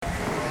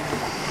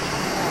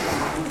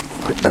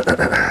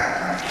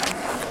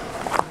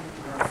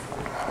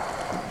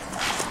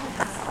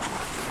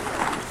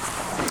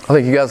I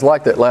think you guys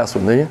liked that last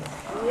one, didn't you?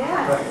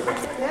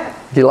 Yeah.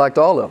 You liked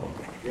all of them.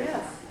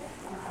 Yes.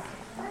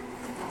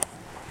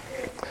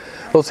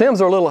 Those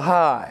hymns are a little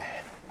high.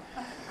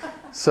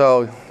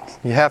 So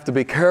you have to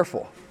be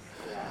careful.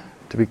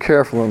 To be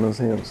careful on those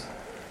hymns.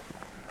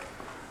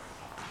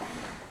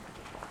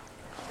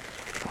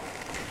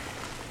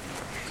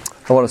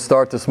 I want to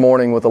start this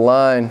morning with a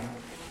line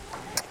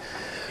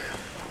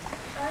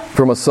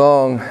from a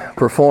song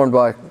performed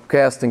by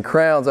Casting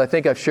Crowns. I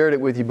think I've shared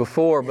it with you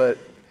before, but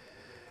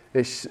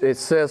it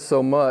says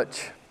so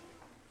much.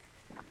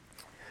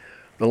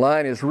 The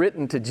line is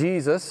written to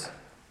Jesus,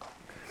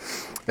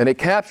 and it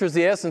captures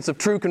the essence of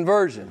true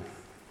conversion.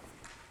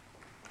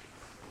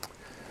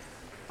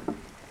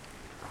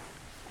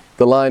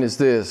 The line is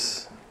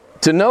this: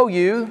 to know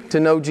you, to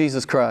know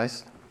Jesus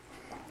Christ,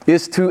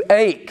 is to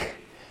ache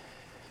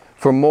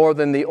for more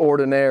than the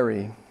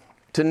ordinary.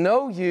 To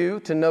know you,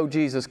 to know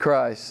Jesus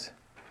Christ,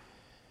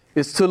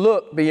 is to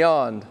look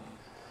beyond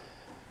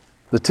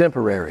the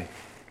temporary.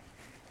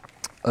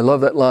 I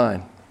love that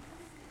line.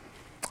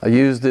 I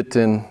used it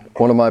in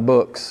one of my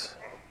books.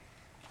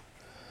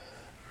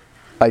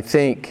 I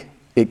think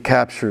it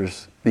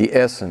captures the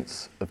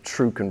essence of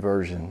true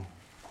conversion.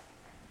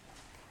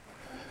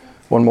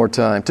 One more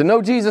time. To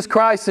know Jesus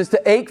Christ is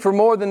to ache for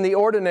more than the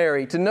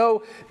ordinary. To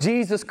know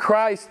Jesus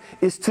Christ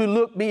is to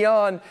look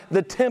beyond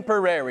the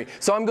temporary.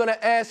 So I'm going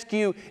to ask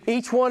you,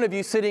 each one of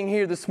you sitting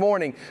here this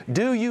morning,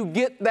 do you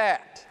get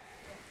that?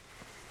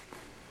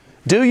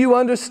 Do you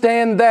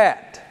understand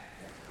that?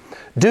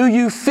 Do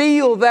you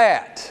feel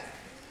that?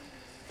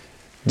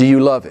 Do you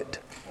love it?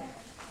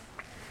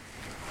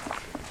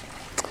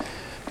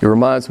 It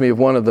reminds me of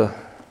one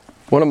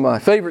of my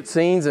favorite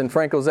scenes in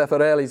Franco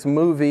Zeffirelli's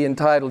movie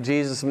entitled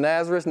Jesus of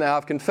Nazareth. Now,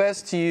 I've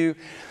confessed to you,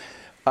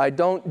 I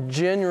don't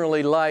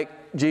generally like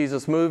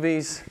Jesus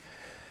movies.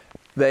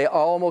 They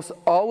almost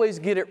always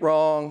get it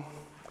wrong.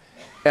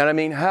 And I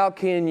mean, how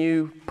can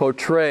you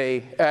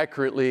portray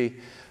accurately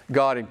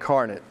God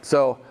incarnate?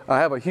 So I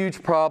have a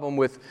huge problem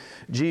with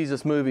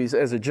Jesus movies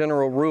as a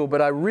general rule.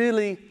 But I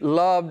really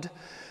loved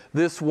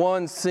this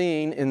one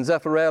scene in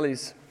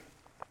Zeffirelli's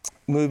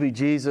movie,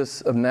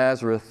 Jesus of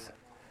Nazareth.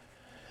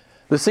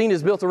 The scene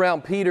is built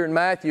around Peter and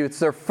Matthew. It's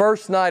their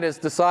first night as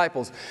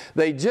disciples.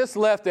 They just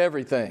left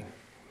everything.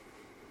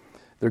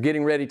 They're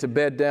getting ready to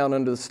bed down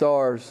under the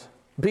stars.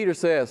 Peter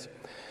says,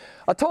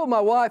 I told my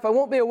wife I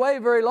won't be away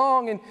very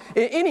long, and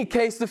in any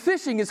case, the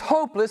fishing is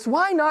hopeless.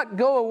 Why not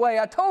go away?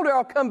 I told her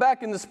I'll come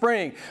back in the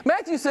spring.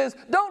 Matthew says,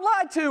 don't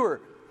lie to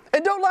her,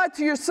 and don't lie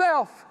to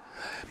yourself.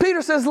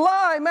 Peter says,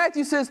 lie.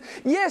 Matthew says,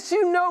 yes,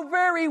 you know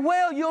very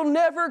well you'll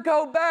never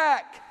go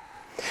back.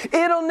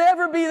 It'll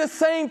never be the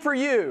same for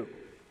you.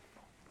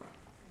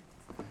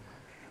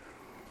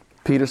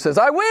 Peter says,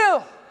 I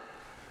will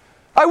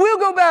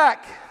go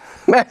back.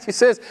 Matthew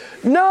says,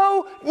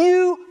 no,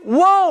 you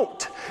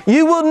won't.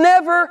 You will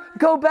never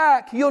go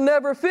back. You'll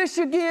never fish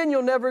again.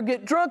 You'll never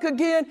get drunk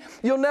again.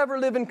 You'll never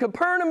live in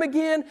Capernaum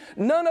again.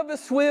 None of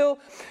us will.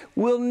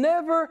 We'll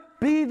never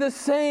be the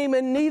same,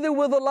 and neither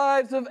will the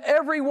lives of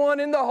everyone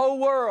in the whole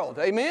world.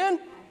 Amen?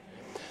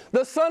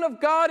 The Son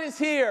of God is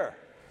here.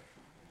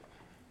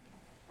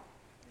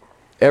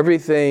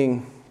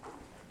 Everything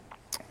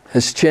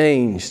has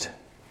changed.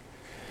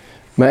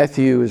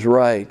 Matthew is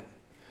right.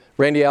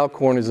 Randy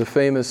Alcorn is a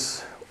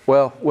famous,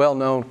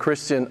 well-known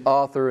Christian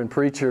author and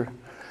preacher.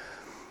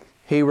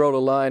 He wrote a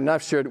line, and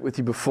I've shared it with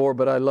you before,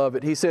 but I love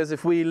it. He says,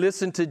 if we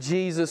listen to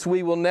Jesus,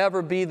 we will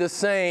never be the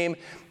same.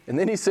 And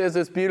then he says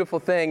this beautiful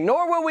thing,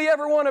 nor will we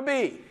ever want to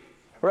be.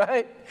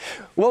 Right?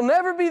 We'll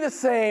never be the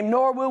same,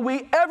 nor will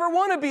we ever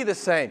want to be the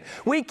same.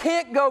 We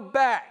can't go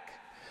back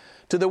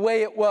to the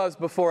way it was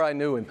before I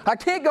knew Him. I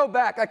can't go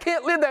back. I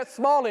can't live that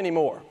small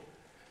anymore.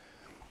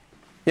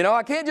 You know,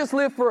 I can't just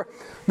live for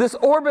this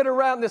orbit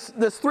around, this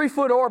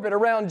 3-foot orbit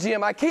around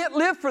Jim. I can't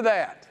live for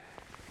that.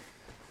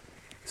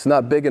 It's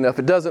not big enough.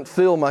 It doesn't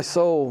fill my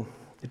soul.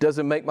 It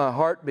doesn't make my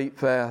heart beat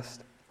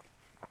fast.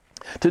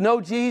 To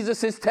know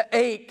Jesus is to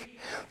ache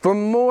for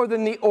more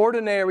than the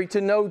ordinary.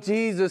 To know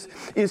Jesus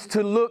is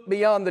to look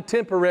beyond the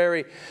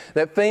temporary.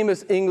 That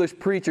famous English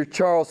preacher,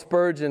 Charles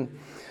Spurgeon,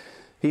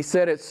 he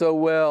said it so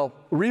well.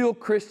 Real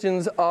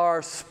Christians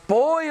are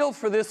spoiled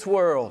for this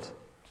world.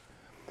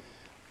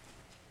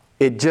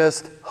 It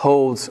just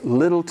holds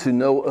little to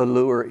no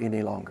allure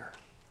any longer.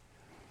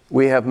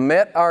 We have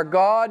met our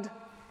God.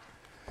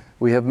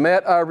 We have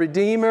met our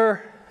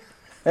Redeemer.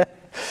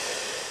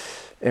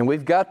 And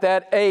we've got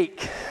that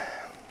ache.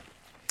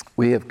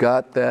 We have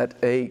got that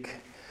ache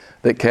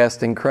that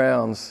Casting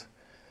Crowns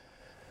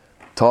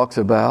talks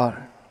about.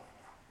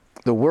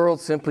 The world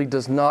simply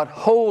does not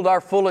hold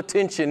our full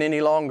attention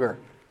any longer.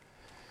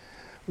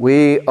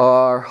 We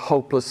are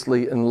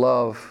hopelessly in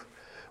love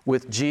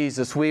with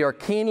Jesus. We are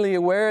keenly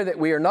aware that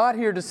we are not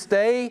here to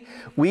stay.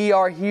 We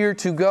are here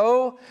to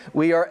go.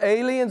 We are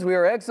aliens. We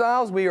are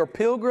exiles. We are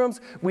pilgrims.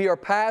 We are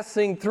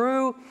passing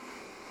through.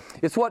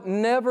 It's what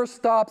never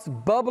stops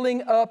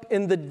bubbling up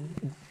in the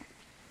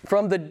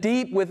from the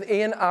deep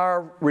within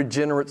our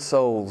regenerate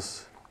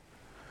souls,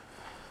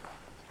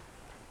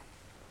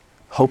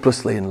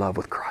 hopelessly in love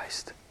with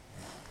Christ.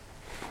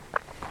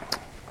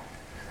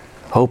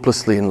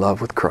 Hopelessly in love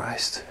with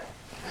Christ.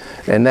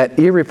 And that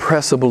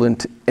irrepressible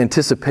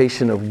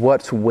anticipation of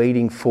what's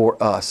waiting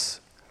for us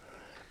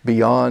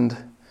beyond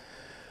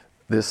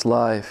this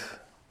life.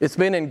 It's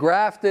been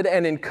engrafted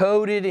and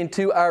encoded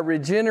into our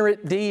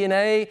regenerate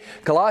DNA.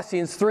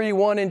 Colossians 3,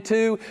 1 and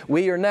 2.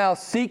 We are now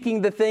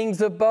seeking the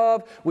things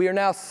above. We are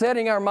now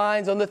setting our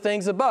minds on the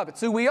things above.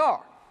 It's who we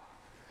are.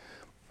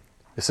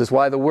 This is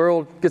why the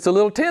world gets a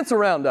little tense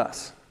around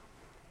us.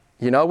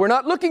 You know, we're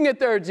not looking at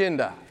their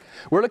agenda.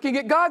 We're looking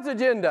at God's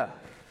agenda.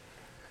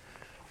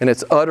 And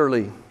it's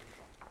utterly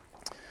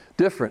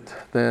different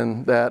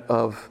than that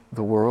of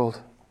the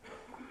world.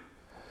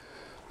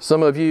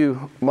 Some of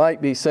you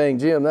might be saying,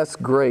 Jim, that's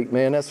great,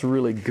 man, that's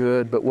really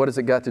good, but what has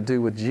it got to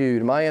do with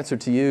Jude? My answer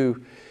to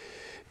you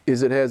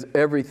is it has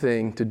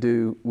everything to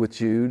do with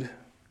Jude.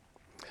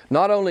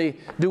 Not only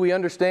do we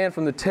understand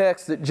from the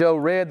text that Joe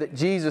read that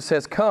Jesus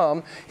has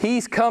come,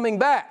 He's coming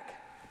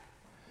back.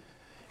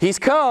 He's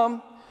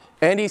come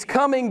and He's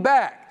coming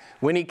back.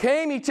 When He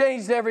came, He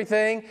changed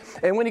everything,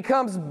 and when He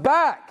comes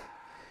back,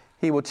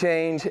 He will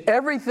change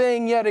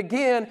everything yet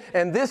again,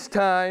 and this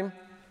time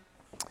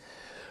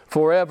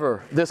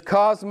forever. This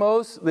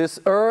cosmos, this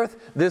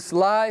earth, this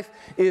life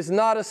is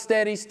not a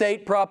steady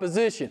state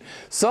proposition.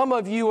 Some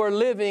of you are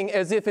living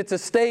as if it's a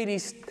steady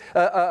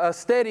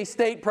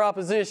state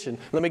proposition.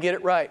 Let me get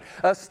it right.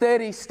 A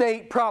steady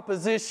state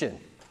proposition.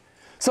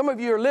 Some of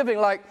you are living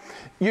like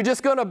you're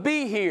just going to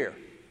be here.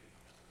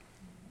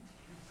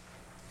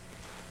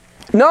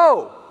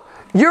 No,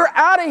 you're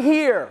out of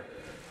here.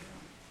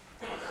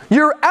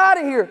 You're out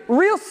of here.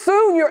 Real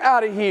soon you're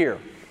out of here.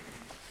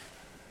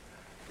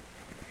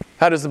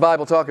 How does the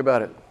Bible talk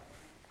about it?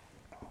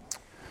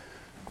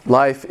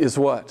 Life is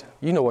what?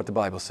 You know what the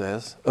Bible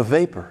says. A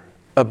vapor,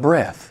 a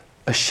breath,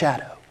 a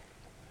shadow.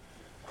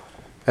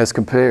 As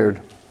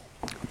compared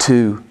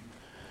to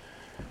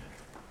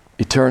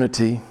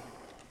eternity.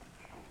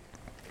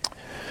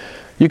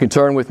 You can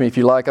turn with me if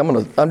you like.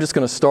 I'm just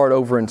going to start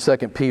over in 2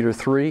 Peter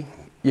 3.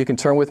 You can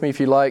turn with me if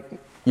you like.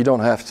 You don't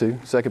have to.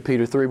 2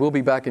 Peter 3. We'll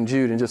be back in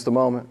Jude in just a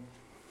moment.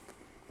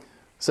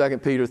 2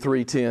 Peter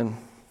 3:10.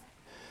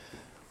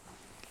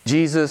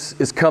 Jesus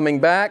is coming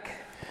back.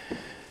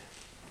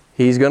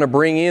 He's going to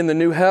bring in the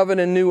new heaven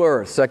and new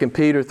earth. 2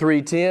 Peter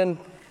 3:10.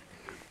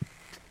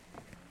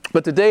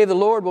 But the day of the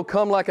Lord will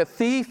come like a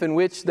thief, in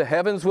which the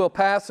heavens will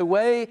pass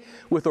away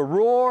with a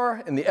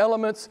roar, and the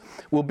elements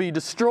will be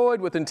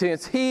destroyed with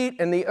intense heat,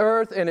 and the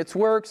earth and its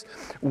works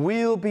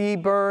will be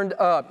burned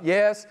up.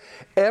 Yes,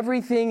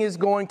 everything is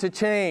going to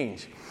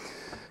change.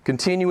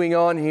 Continuing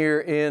on here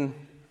in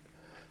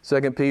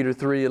 2 Peter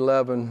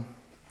 3:11,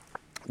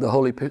 the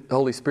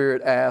Holy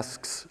Spirit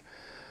asks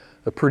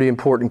a pretty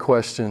important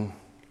question.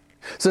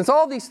 Since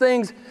all these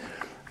things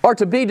are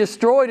to be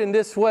destroyed in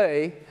this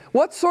way,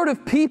 what sort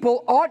of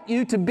people ought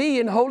you to be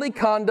in holy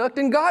conduct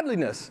and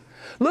godliness,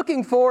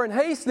 looking for and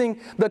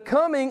hastening the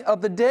coming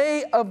of the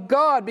day of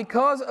God,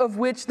 because of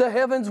which the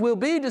heavens will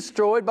be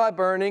destroyed by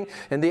burning,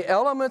 and the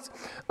elements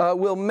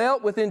will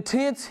melt with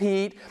intense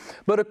heat.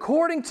 But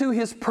according to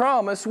His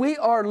promise, we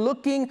are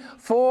looking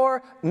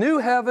for new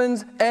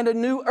heavens and a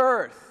new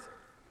earth,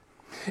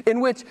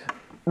 in which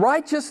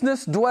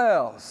righteousness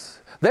dwells.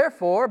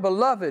 Therefore,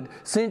 beloved,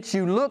 since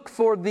you look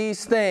for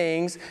these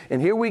things, and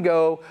here we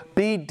go,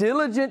 be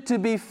diligent to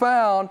be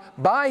found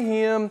by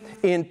Him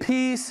in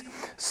peace,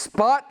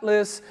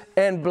 spotless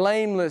and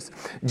blameless.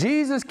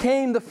 Jesus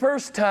came the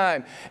first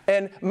time,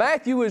 and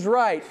Matthew is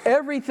right.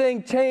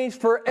 Everything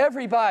changed for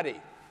everybody.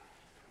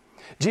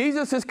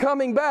 Jesus is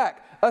coming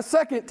back a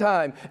second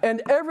time,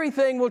 and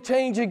everything will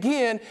change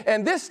again,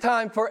 and this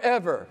time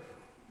forever.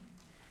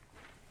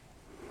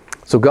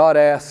 So God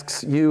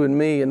asks you and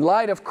me, in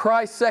light of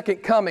Christ's second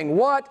coming,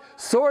 what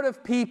sort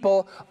of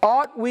people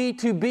ought we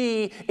to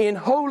be in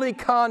holy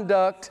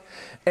conduct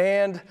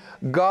and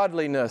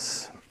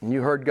godliness? And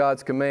you heard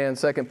God's command,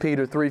 2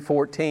 Peter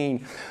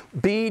 3:14.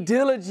 Be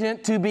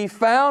diligent to be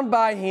found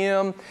by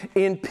Him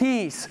in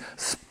peace,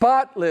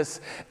 spotless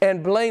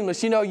and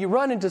blameless. You know, you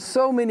run into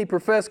so many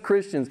professed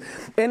Christians,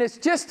 and it's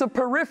just a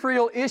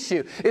peripheral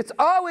issue. It's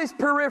always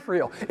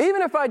peripheral.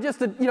 Even if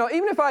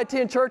I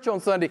attend church on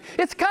Sunday,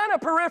 it's kind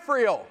of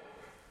peripheral.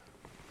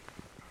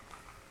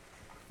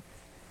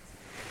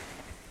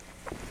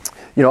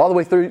 You know, all the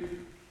way through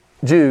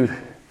Jude,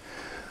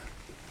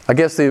 I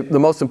guess the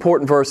most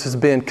important verse has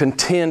been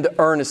contend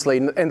earnestly.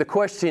 And the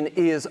question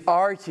is,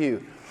 are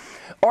you?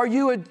 Are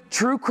you a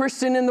true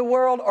Christian in the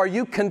world? Are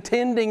you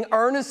contending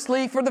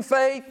earnestly for the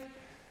faith?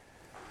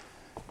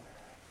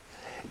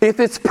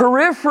 If it's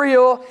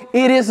peripheral,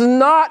 it is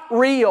not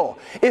real.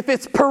 If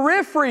it's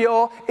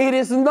peripheral, it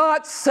is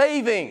not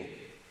saving.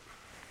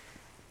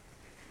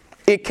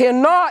 It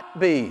cannot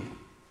be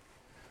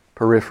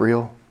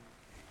peripheral.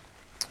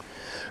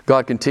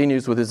 God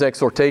continues with His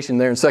exhortation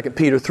there in 2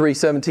 Peter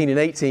 3:17 and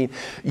 18.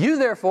 You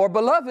therefore,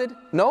 beloved,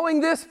 knowing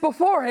this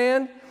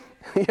beforehand,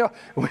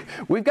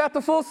 We've got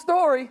the full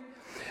story.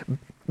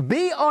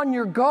 Be on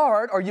your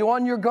guard. Are you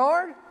on your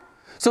guard?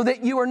 So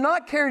that you are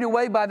not carried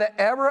away by the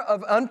error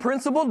of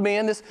unprincipled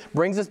men. This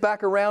brings us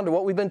back around to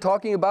what we've been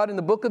talking about in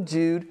the book of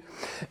Jude.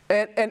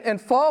 And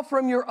fall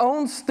from your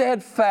own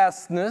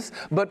steadfastness,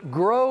 but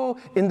grow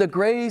in the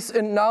grace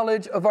and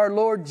knowledge of our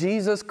Lord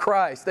Jesus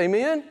Christ.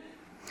 Amen?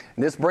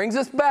 And this brings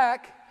us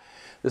back.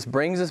 This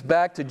brings us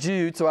back to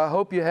Jude. So I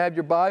hope you have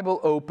your Bible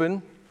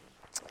open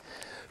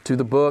to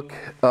the book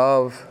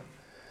of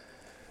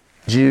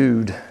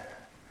Jude.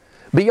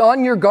 Be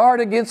on your guard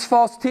against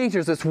false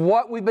teachers. It's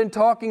what we've been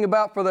talking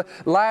about for the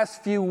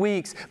last few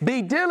weeks.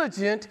 Be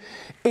diligent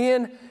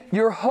in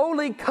your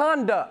holy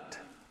conduct.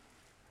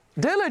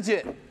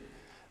 Diligent.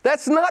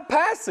 That's not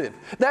passive.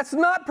 That's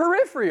not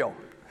peripheral.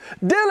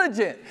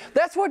 Diligent.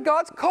 That's what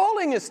God's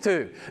calling us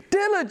to.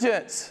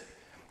 Diligence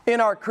in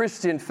our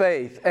Christian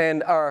faith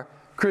and our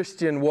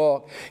Christian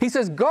walk. He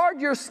says, guard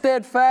your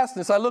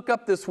steadfastness. I look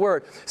up this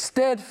word,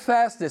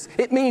 steadfastness.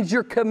 It means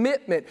your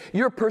commitment,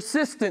 your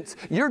persistence,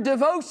 your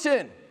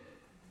devotion.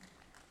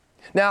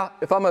 Now,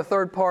 if I'm a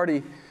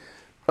third-party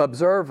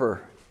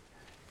observer,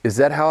 is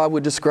that how I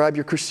would describe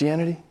your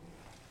Christianity?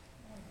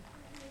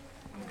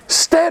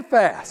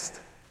 Steadfast.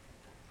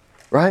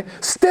 Right?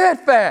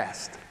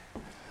 Steadfast.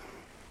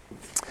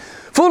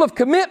 Full of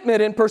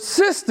commitment and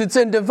persistence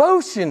and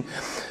devotion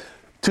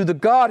to the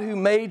God who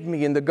made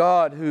me and the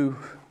God who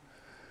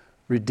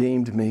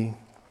redeemed me.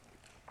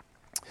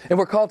 And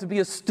we're called to be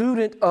a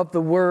student of the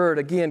Word,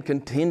 again,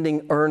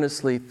 contending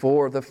earnestly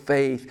for the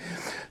faith,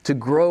 to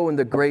grow in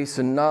the grace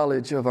and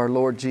knowledge of our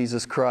Lord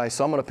Jesus Christ.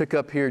 So I'm going to pick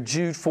up here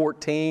Jude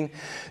 14.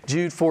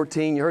 Jude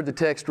 14, you heard the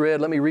text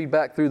read. Let me read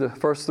back through the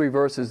first 3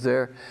 verses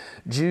there.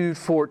 Jude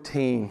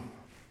 14.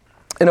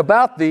 And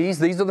about these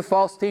are the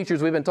false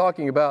teachers we've been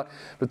talking about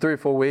for 3 or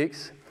 4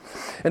 weeks.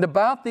 And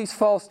about these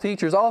false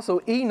teachers also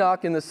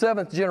Enoch in the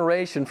 7th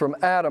generation from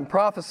Adam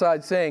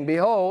prophesied, saying,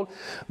 Behold,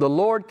 the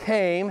Lord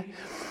came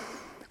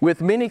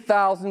with many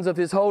thousands of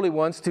His holy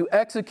ones to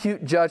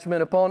execute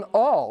judgment upon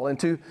all, and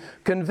to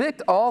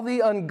convict all the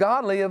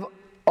ungodly of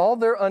all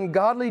their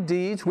ungodly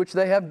deeds which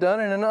they have done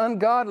in an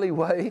ungodly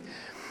way,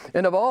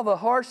 and of all the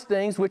harsh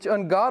things which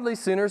ungodly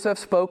sinners have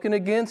spoken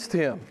against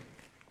Him.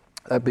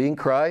 That being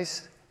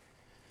Christ.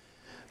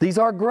 These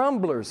are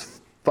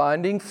grumblers,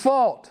 finding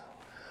fault,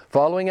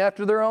 following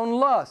after their own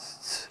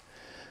lusts.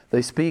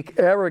 They speak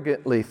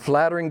arrogantly,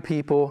 flattering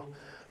people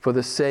for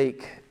the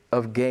sake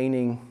of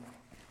gaining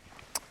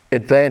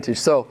advantage.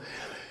 So,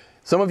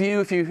 some of you,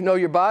 if you know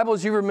your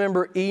Bibles, you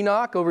remember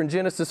Enoch over in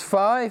Genesis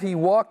 5. He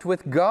walked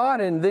with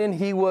God and then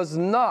he was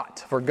not,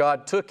 for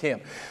God took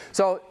him.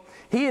 So,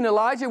 he and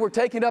Elijah were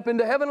taken up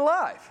into heaven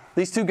alive.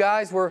 These 2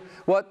 guys were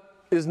what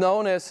is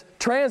known as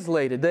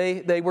translated.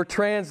 They were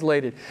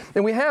translated.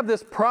 And we have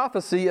this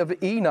prophecy of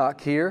Enoch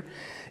here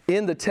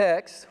in the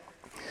text.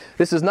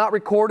 This is not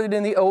recorded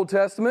in the Old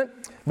Testament,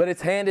 but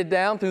it's handed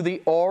down through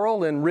the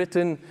oral and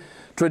written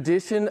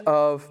tradition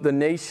of the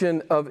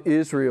nation of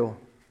Israel.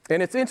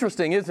 And it's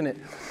interesting, isn't it?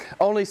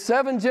 Only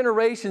 7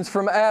 generations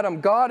from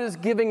Adam, God is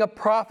giving a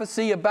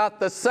prophecy about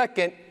the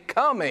second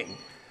coming.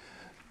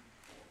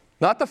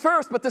 Not the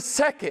first, but the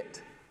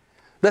second.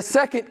 The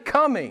second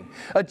coming.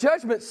 A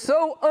judgment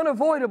so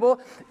unavoidable,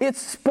 it's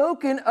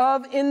spoken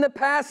of in the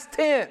past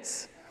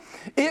tense.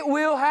 It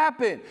will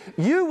happen.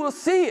 You will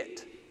see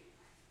it.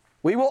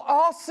 We will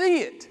all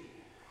see it.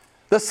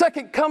 The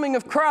second coming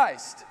of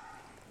Christ.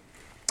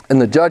 And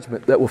the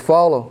judgment that will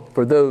follow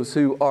for those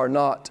who are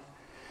not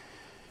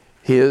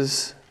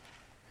His.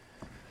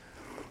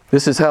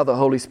 This is how the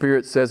Holy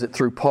Spirit says it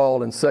through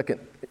Paul in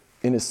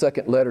his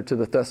second letter to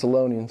the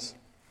Thessalonians.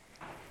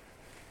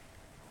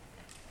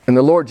 And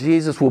the Lord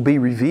Jesus will be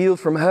revealed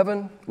from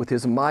heaven with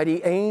His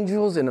mighty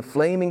angels in a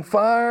flaming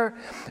fire,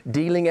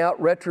 dealing out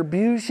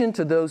retribution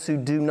to those who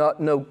do not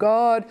know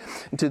God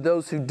and to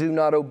those who do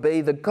not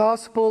obey the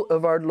gospel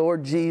of our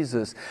Lord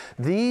Jesus.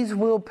 These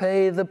will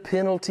pay the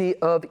penalty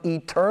of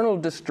eternal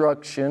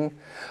destruction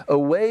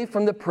away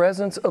from the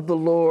presence of the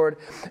Lord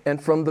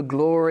and from the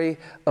glory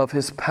of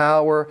His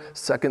power.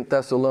 2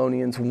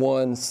 Thessalonians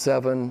 1,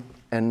 7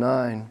 and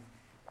 9.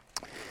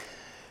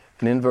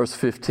 And in verse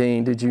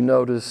 15, did you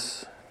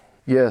notice?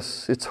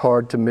 Yes, it's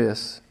hard to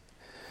miss.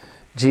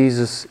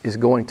 Jesus is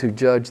going to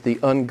judge the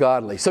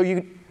ungodly. So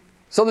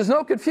there's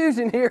no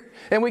confusion here,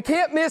 and we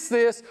can't miss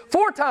this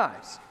 4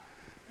 times.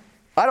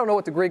 I don't know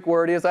what the Greek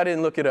word is. I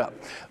didn't look it up.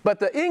 But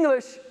the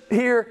English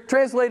here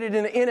translated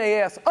in the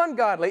NAS,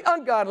 ungodly,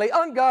 ungodly,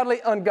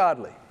 ungodly,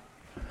 ungodly.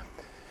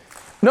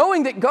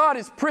 Knowing that God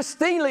is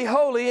pristinely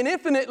holy and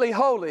infinitely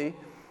holy,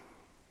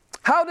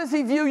 how does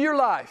He view your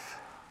life?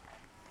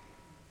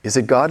 Is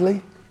it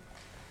godly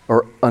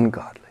or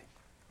ungodly?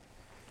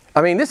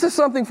 I mean, this is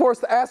something for us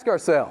to ask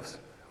ourselves.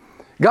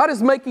 God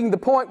is making the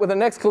point with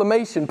an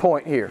exclamation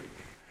point here.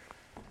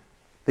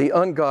 The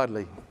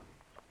ungodly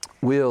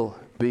will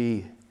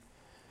be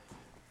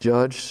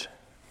judged.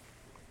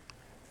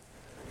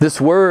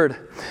 This word,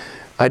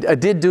 I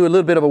did do a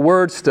little bit of a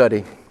word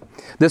study.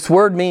 This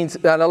word means,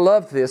 and I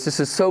love this, this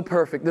is so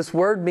perfect. This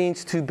word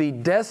means to be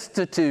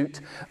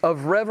destitute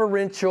of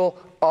reverential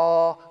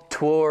awe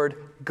toward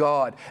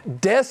God.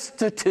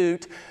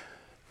 Destitute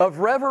of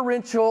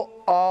reverential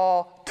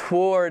awe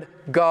toward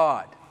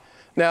God.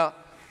 Now,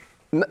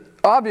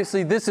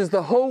 obviously, this is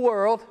the whole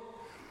world.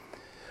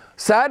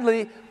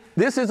 Sadly,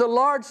 this is a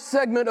large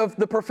segment of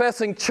the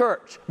professing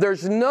church.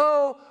 There's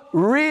no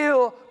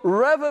real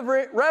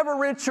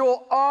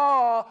reverential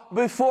awe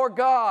before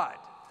God.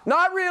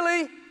 Not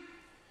really.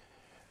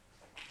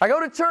 I go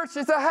to church,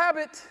 it's a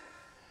habit.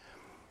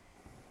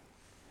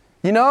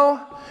 You know?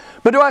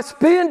 But do I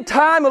spend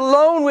time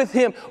alone with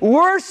Him,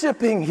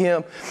 worshiping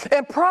Him,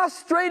 and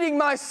prostrating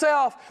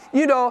myself,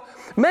 you know,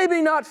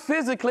 maybe not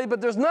physically,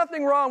 but there's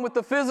nothing wrong with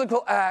the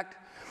physical act.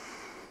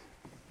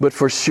 But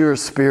for sure,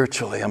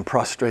 spiritually, I'm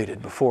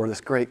prostrated before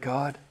this great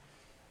God.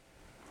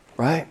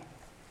 Right?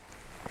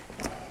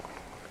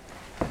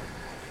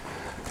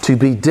 To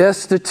be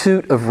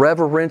destitute of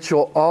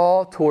reverential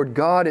awe toward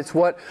God. It's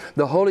what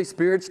the Holy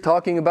Spirit's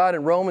talking about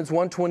in Romans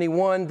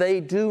 1:21. They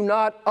do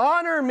not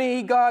honor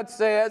me, God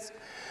says.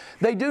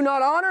 They do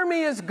not honor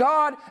me as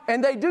God,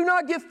 and they do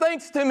not give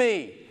thanks to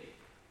me.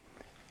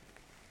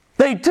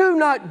 They do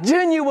not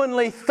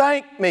genuinely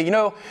thank me. You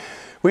know,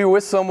 we were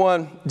with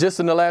someone just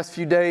in the last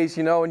few days,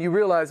 you know, and you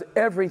realize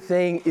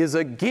everything is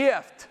a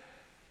gift.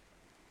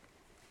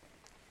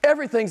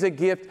 Everything's a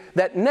gift.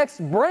 That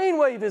next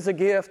brainwave is a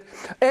gift,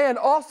 and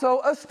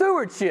also a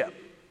stewardship.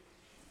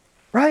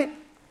 Right?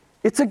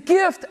 It's a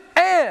gift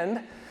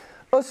and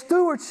a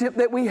stewardship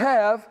that we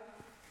have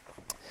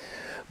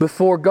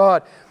before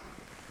God.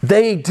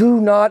 They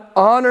do not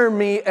honor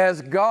me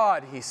as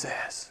God, he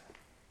says.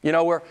 You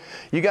know, where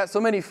you got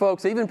so many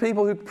folks, even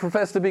people who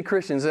profess to be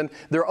Christians, and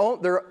they're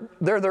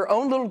their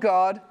own little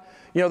God.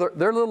 You know,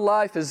 their little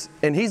life is,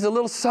 and he's a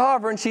little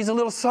sovereign, she's a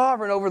little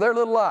sovereign over their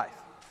little life.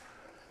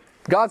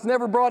 God's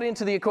never brought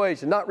into the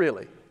equation, not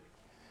really.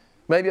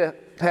 Maybe a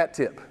hat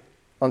tip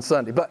on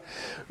Sunday. But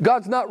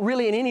God's not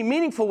really in any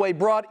meaningful way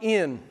brought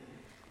in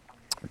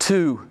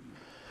to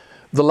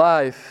the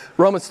life.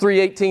 Romans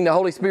 3:18, the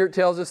Holy Spirit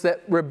tells us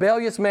that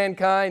rebellious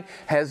mankind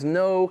has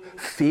no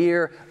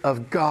fear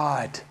of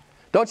God.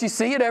 Don't you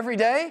see it every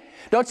day?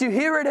 Don't you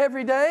hear it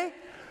every day?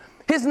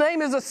 His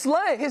name is a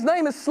slang. His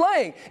name is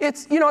slang.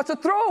 It's, you know, it's a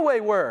throwaway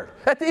word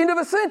at the end of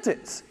a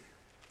sentence.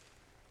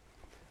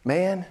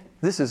 Man,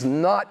 this is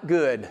not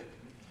good.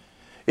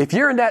 If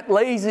you're in that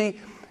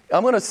lazy,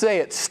 I'm going to say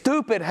it,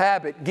 stupid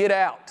habit, get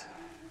out.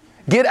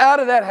 Get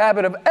out of that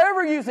habit of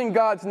ever using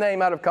God's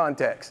name out of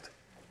context.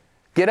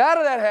 Get out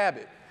of that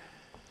habit.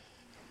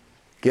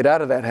 Get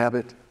out of that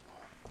habit.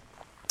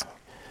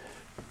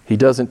 He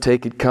doesn't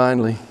take it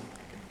kindly.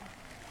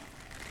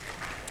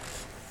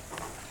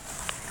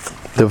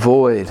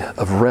 Devoid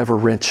of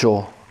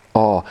reverential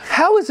awe.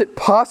 How is it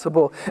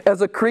possible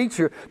as a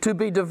creature to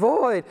be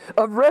devoid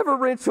of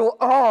reverential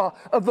awe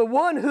of the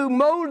one who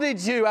molded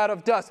you out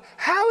of dust?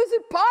 How is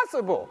it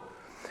possible?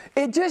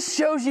 It just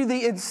shows you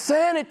the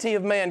insanity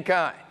of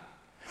mankind.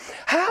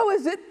 How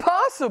is it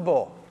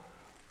possible?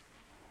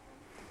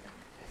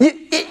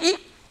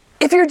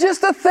 If you're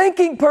just a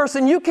thinking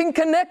person, you can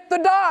connect the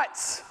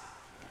dots.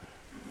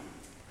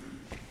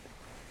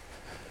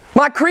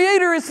 My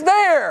Creator is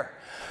there.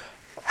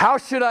 How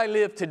should I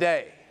live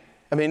today?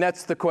 I mean,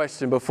 that's the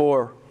question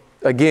before,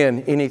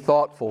 again, any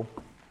thoughtful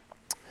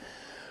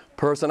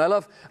person. I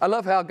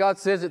love how God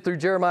says it through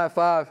Jeremiah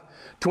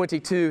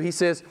 5:22. He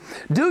says,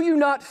 "Do you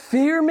not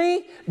fear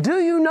me? Do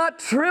you not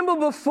tremble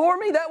before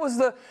me?" That was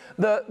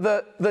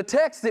the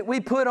text that we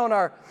put on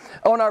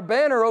our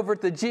banner over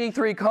at the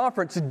G3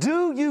 conference.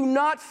 Do you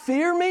not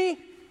fear me?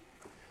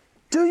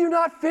 Do you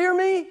not fear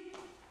me?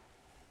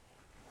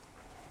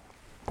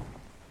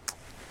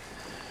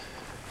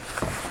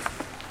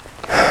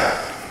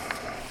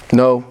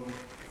 No,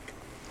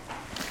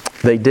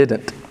 they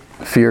didn't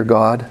fear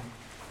God.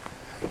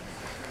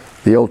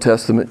 The Old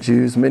Testament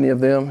Jews, many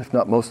of them, if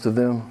not most of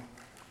them.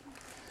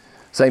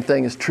 Same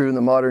thing is true in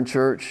the modern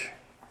church.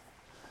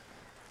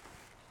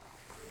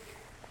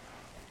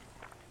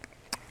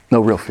 No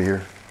real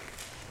fear.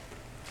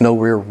 No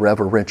real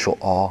reverential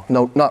awe.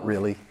 No, not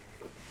really.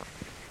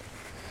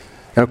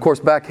 And of course,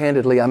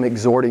 backhandedly, I'm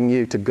exhorting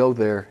you to go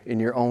there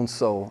in your own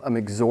soul. I'm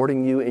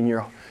exhorting you in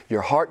your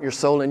heart, your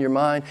soul, and your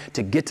mind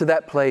to get to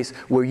that place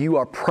where you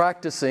are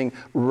practicing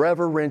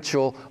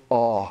reverential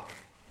awe.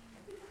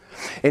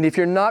 And if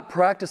you're not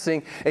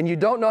practicing and you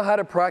don't know how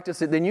to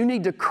practice it, then you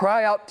need to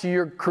cry out to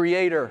your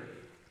Creator.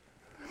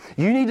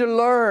 You need to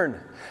learn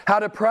how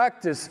to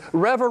practice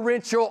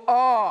reverential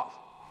awe.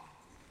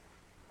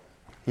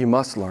 You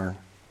must learn.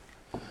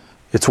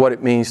 It's what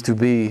it means to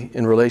be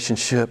in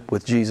relationship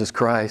with Jesus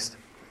Christ.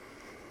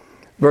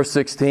 Verse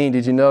 16,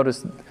 did you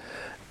notice?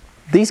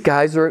 These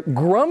guys are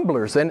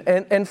grumblers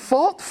and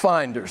fault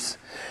finders.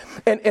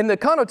 And the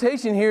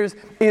connotation here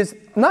is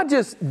not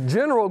just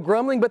general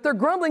grumbling, but they're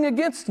grumbling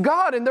against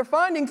God and they're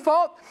finding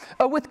fault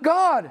with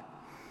God.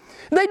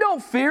 They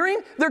don't fear Him.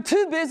 They're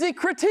too busy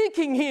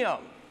critiquing Him.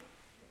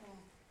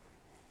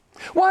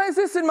 Why is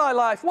this in my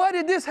life? Why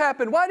did this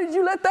happen? Why did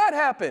you let that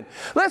happen?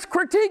 Let's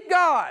critique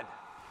God.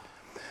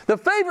 The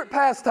favorite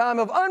pastime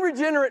of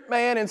unregenerate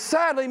man, and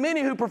sadly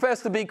many who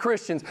profess to be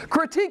Christians,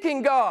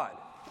 critiquing God.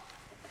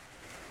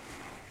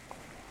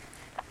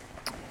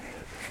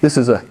 This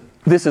is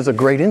a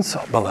great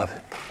insult,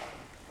 beloved.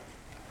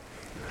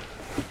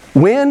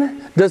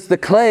 When does the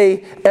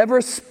clay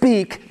ever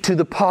speak to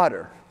the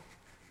potter?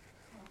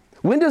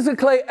 When does the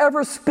clay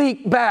ever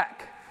speak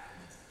back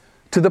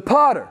to the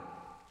potter?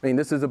 I mean,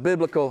 this is a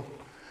biblical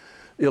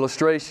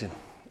illustration,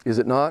 is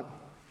it not?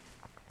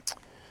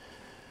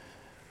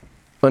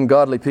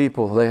 Ungodly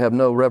people, they have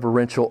no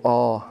reverential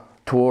awe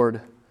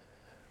toward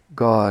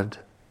God.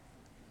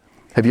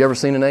 Have you ever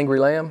seen an angry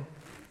lamb?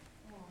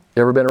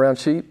 You ever been around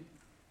sheep?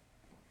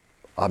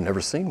 I've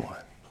never seen one.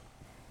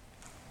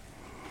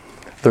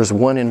 There's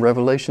one in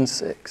Revelation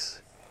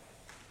 6.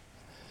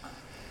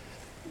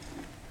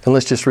 And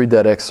let's just read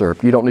that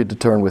excerpt. You don't need to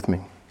turn with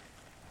me.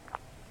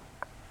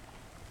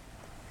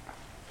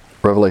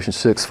 Revelation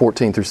 6,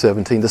 14 through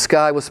 17. The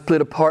sky was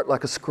split apart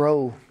like a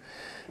scroll,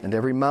 and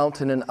every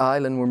mountain and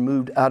island were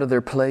moved out of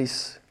their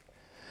place.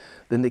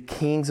 Then the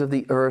kings of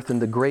the earth and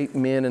the great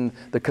men and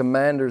the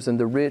commanders and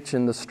the rich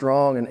and the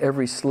strong and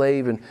every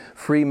slave and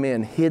free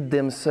men hid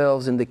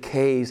themselves in the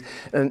caves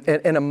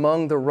and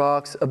among the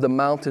rocks of the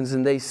mountains.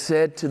 And they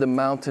said to the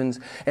mountains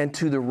and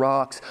to the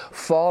rocks,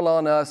 fall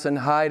on us and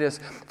hide us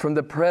from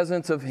the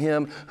presence of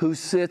him who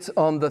sits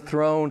on the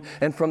throne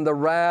and from the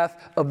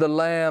wrath of the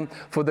Lamb.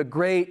 For the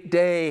great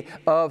day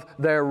of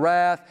their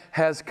wrath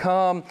has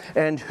come,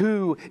 and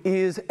who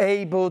is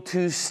able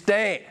to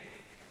stand?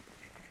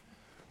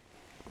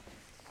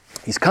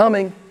 He's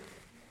coming.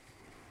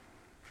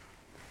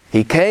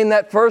 He came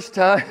that first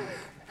time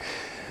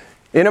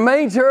in a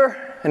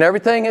manger, and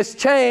everything has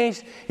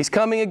changed. He's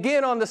coming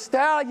again on the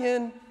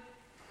stallion,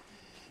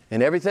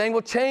 and everything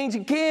will change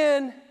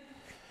again.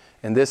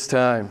 And this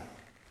time,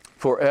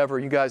 forever.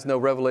 You guys know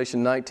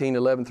Revelation 19,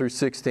 11 through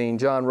 16.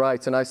 John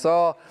writes, and I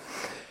saw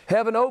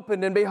heaven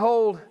opened, and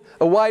behold,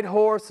 a white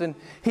horse, and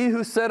he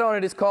who sat on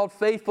it is called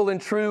Faithful and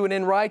True, and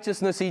in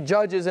righteousness he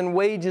judges and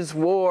wages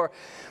war.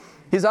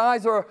 His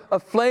eyes are a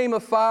flame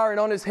of fire, and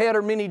on his head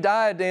are many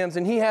diadems,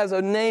 and he has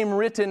a name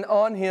written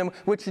on him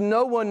which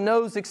no one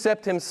knows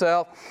except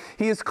himself.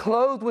 He is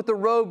clothed with a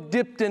robe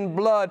dipped in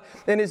blood,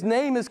 and his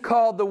name is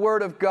called the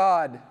Word of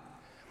God.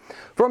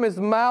 From his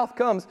mouth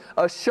comes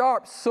a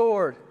sharp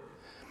sword,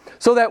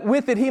 so that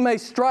with it he may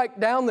strike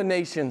down the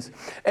nations,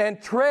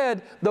 and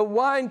tread the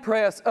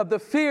winepress of the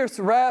fierce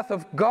wrath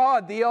of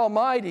God the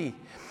Almighty.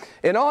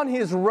 And on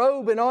his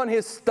robe and on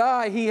his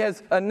thigh he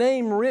has a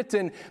name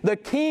written, the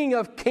King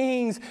of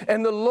Kings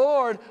and the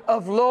Lord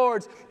of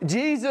Lords.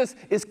 Jesus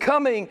is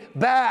coming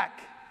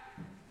back.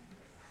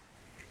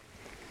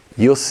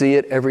 You'll see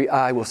it. Every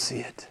eye will see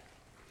it.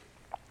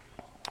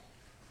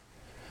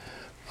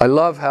 I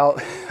love how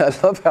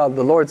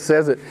the Lord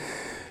says it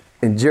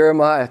in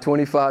Jeremiah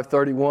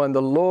 25:31.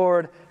 The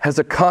Lord has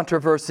a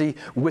controversy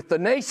with the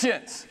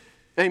nations.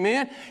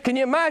 Amen. Can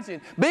you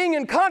imagine being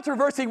in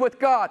controversy with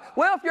God?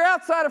 Well, if you're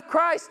outside of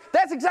Christ,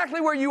 that's exactly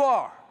where you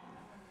are.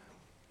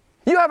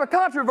 You have a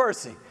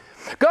controversy.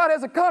 God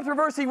has a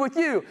controversy with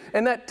you.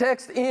 And that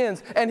text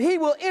ends, and he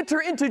will enter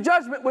into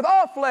judgment with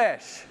all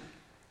flesh.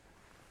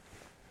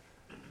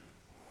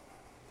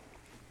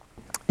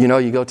 You know,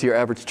 you go to your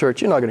average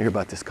church, you're not going to hear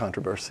about this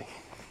controversy.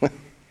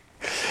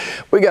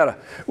 We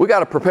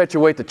gotta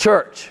perpetuate the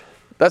church.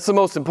 That's the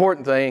most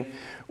important thing.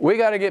 We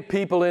got to get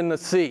people in the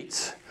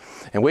seats.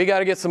 And we got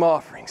to get some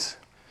offerings.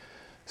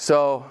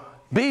 So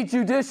be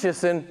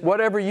judicious in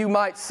whatever you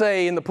might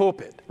say in the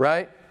pulpit,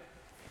 right?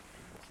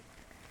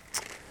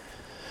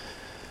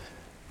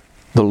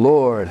 The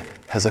Lord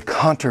has a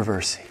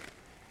controversy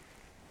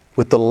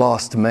with the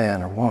lost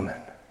man or woman.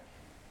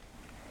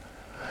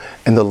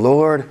 And the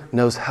Lord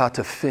knows how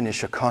to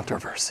finish a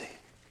controversy.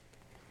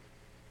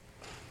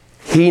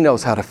 He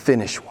knows how to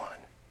finish one.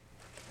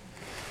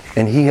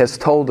 And he has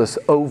told us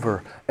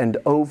over and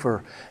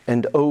over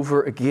and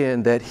over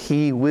again that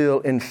he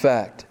will, in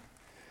fact,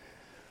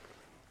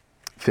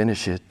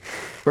 finish it.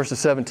 Verses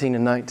 17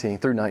 and 19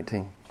 through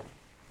 19.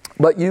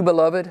 But you,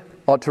 beloved,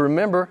 ought to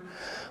remember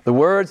the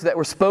words that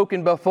were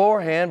spoken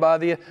beforehand by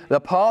the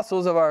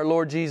apostles of our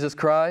Lord Jesus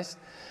Christ,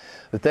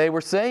 that they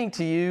were saying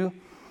to you,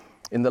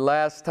 in the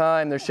last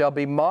time there shall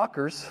be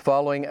mockers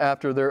following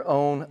after their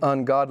own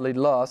ungodly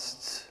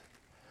lusts.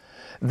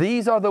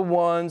 These are the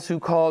ones who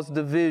cause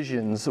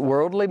divisions,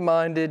 worldly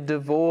minded,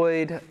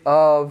 devoid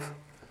of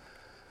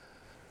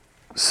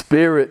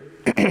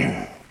Spirit.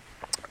 The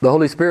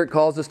Holy Spirit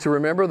calls us to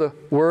remember the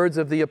words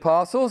of the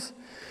apostles.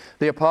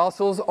 The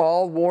apostles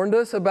all warned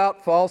us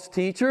about false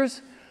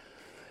teachers.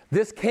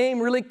 This came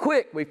really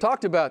quick. We've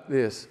talked about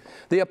this.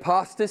 The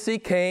apostasy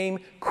came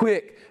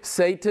quick.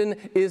 Satan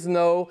is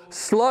no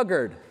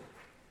sluggard.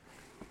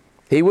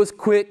 He was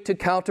quick to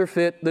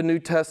counterfeit the New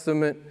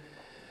Testament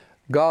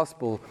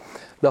gospel.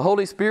 The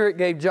Holy Spirit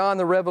gave John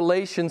the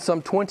revelation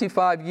some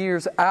 25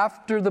 years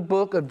after the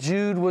book of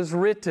Jude was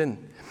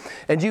written.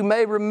 And you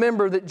may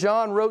remember that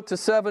John wrote to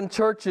 7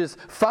 churches,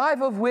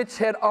 5 of which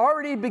had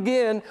already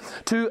begun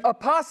to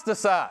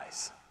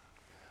apostatize.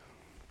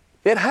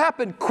 It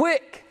happened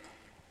quick,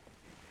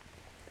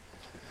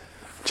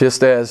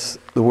 just as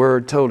the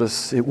Word told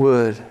us it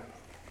would.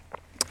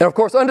 And of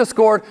course,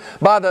 underscored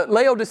by the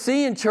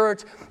Laodicean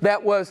church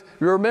that was,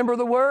 you remember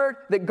the word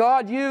that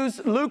God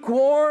used,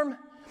 lukewarm?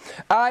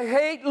 I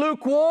hate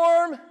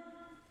lukewarm.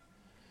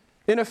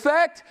 In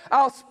effect,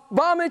 I'll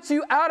vomit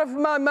you out of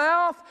my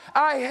mouth.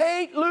 I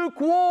hate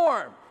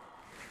lukewarm.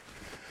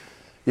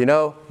 You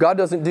know, God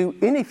doesn't do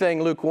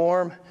anything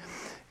lukewarm,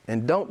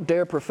 and don't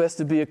dare profess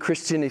to be a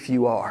Christian if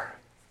you are.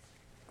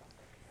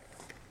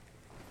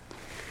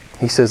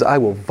 He says, I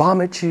will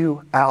vomit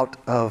you out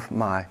of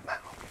my mouth.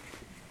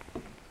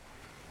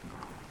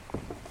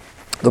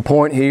 The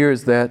point here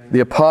is that the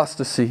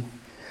apostasy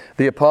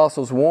the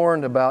apostles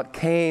warned about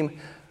came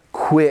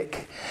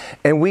quick.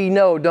 And we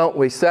know, don't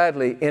we,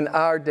 sadly, in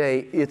our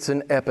day, it's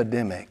an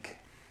epidemic.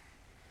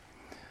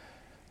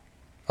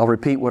 I'll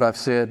repeat what I've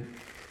said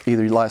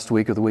either last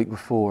week or the week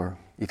before.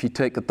 If you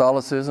take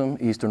Catholicism,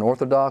 Eastern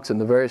Orthodox,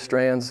 and the various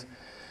strands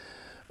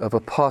of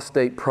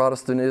apostate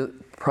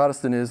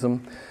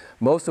Protestantism,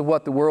 most of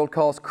what the world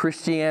calls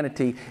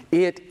Christianity,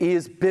 it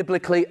is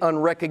biblically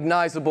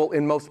unrecognizable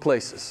in most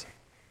places.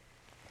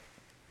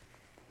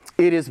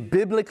 It is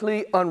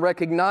biblically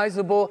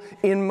unrecognizable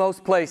in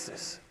most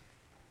places.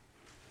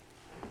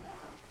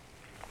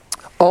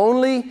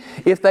 Only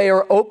if they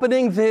are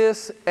opening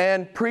this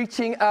and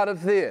preaching out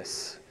of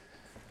this.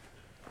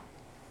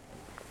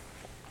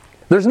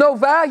 There's no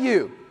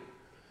value.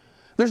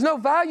 There's no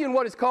value in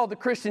what is called the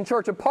Christian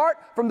church apart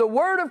from the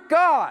Word of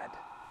God.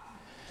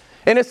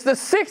 And it's the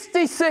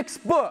 66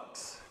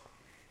 books.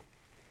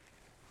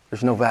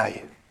 There's no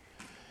value.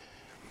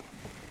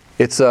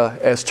 It's,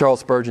 as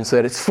Charles Spurgeon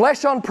said, it's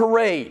flesh on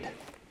parade.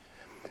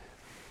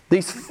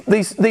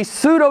 These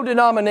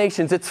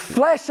pseudo-denominations, it's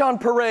flesh on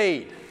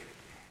parade.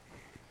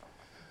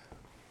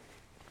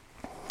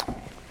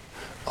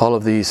 All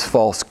of these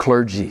false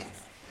clergy.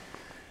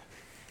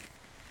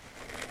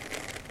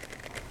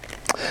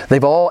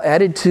 They've all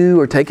added to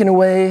or taken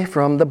away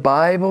from the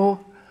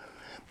Bible.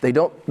 They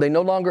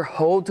no longer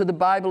hold to the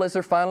Bible as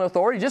their final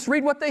authority. Just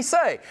read what they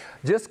say.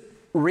 Just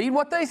read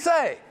what they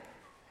say.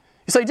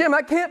 You say, Jim,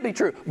 that can't be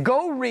true.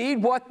 Go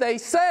read what they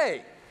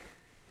say.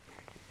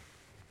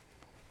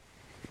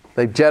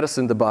 They've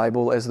jettisoned the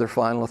Bible as their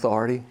final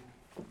authority.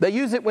 They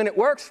use it when it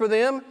works for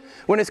them,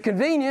 when it's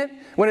convenient,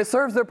 when it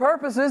serves their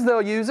purposes,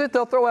 they'll use it.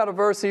 They'll throw out a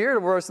verse here,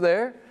 a verse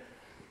there.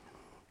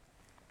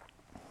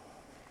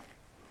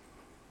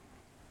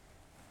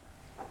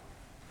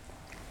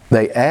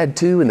 They add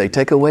to and they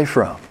take away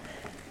from.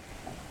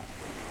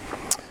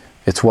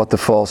 It's what the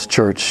false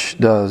church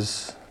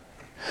does.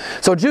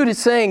 So Jude is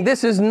saying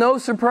this is no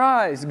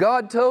surprise.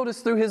 God told us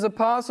through His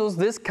apostles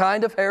this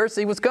kind of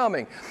heresy was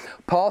coming.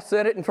 Paul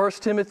said it in 1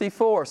 Timothy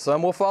 4.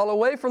 Some will fall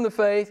away from the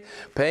faith,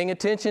 paying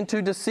attention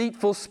to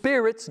deceitful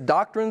spirits,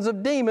 doctrines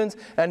of demons,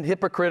 and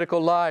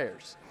hypocritical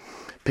liars.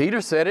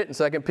 Peter said it in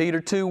 2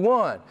 Peter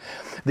 2:1.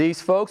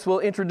 These folks will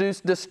introduce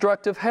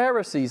destructive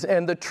heresies,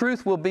 and the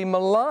truth will be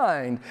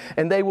maligned,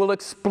 and they will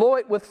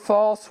exploit with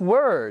false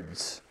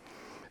words.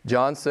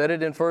 John said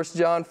it in 1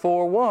 John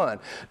 4:1.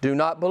 Do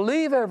not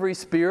believe every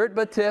spirit,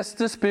 but test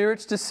the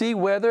spirits to see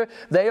whether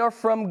they are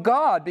from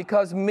God,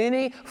 because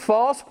many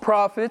false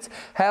prophets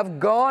have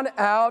gone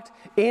out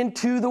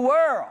into the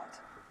world.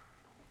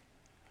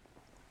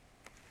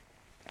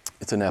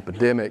 It's an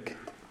epidemic.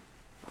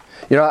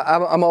 You know,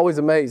 I'm always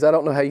amazed. I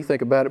don't know how you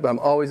think about it, but I'm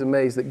always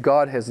amazed that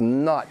God has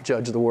not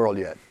judged the world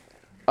yet.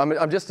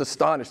 I'm just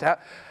astonished.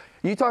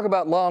 You talk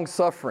about long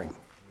suffering.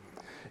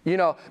 You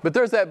know, but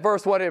there's that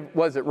verse, what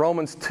was it,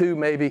 Romans 2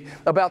 maybe,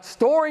 about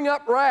storing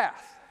up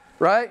wrath,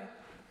 right?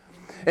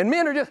 And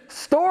men are just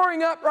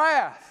storing up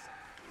wrath.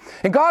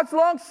 And God's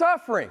long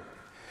suffering.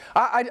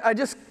 I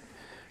just,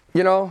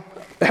 you know,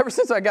 ever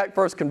since I got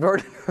first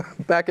converted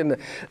back in the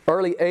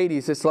early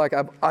 80s, it's like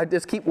I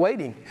just keep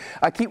waiting.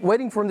 I keep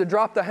waiting for Him to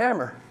drop the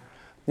hammer,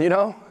 you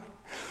know?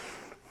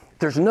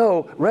 There's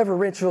no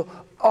reverential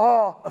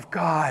awe of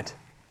God.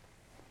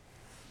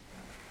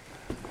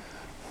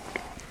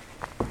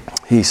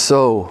 He's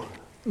so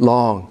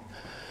long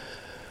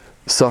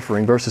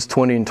suffering. Verses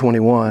 20 and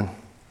 21.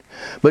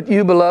 But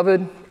you,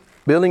 beloved,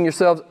 building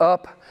yourselves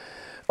up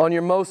on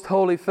your most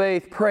holy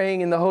faith,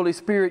 praying in the Holy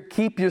Spirit,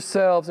 keep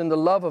yourselves in the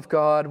love of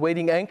God,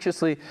 waiting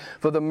anxiously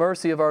for the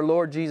mercy of our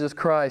Lord Jesus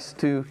Christ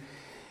to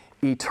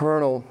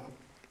eternal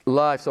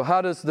life. So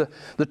how does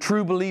the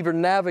true believer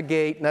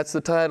navigate? And that's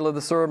the title of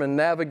the sermon,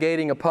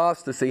 Navigating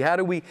Apostasy. How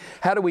do we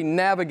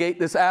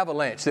navigate this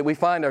avalanche that we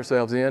find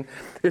ourselves in?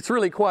 It's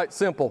really quite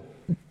simple.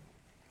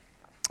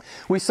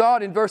 We saw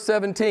it in verse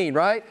 17,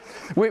 right?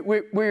 We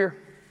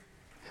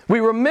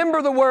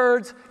remember the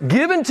words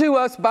given to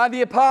us by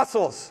the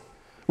apostles.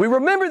 We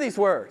remember these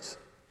words.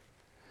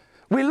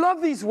 We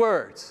love these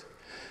words.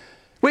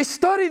 We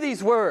study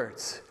these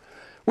words.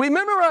 We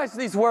memorize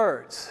these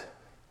words.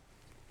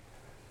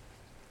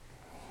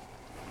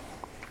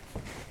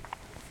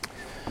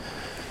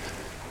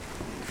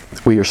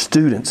 We are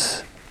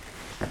students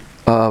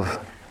of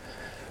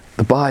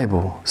the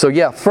Bible. So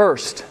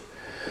first,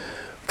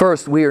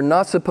 we are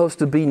not supposed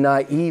to be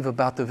naive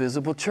about the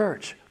visible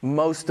church.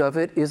 Most of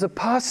it is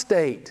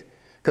apostate.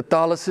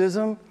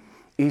 Catholicism,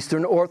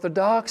 Eastern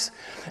Orthodox,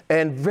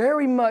 and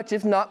very much,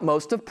 if not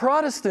most, of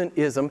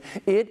Protestantism.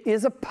 It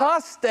is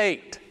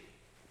apostate.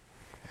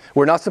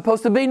 We're not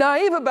supposed to be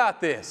naive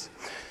about this.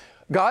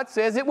 God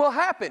says it will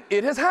happen.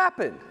 It has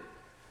happened.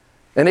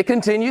 And it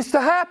continues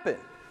to happen.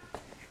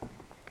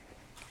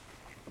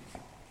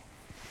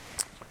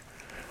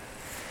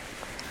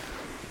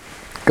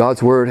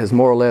 God's Word has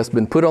more or less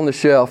been put on the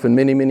shelf in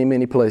many, many,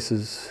 many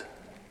places.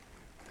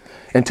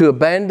 And to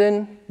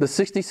abandon the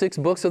 66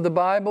 books of the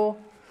Bible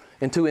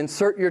and to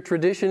insert your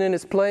tradition in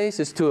its place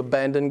is to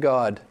abandon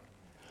God.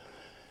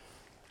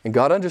 And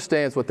God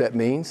understands what that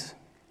means.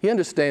 He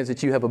understands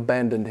that you have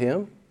abandoned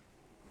Him.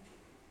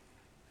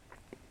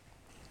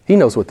 He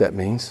knows what that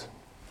means.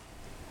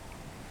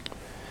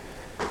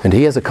 And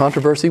He has a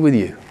controversy with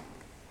you.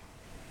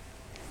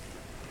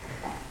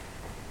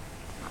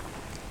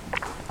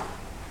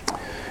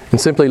 And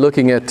simply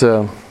looking at,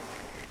 I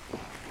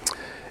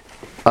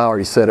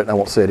already said it and I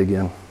won't say it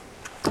again.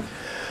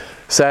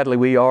 Sadly,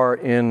 we are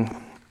in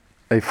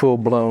a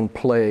full-blown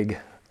plague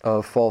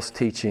of false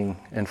teaching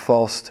and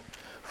false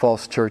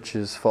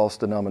churches, false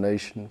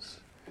denominations.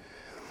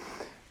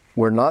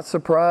 We're not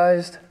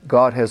surprised.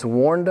 God has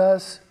warned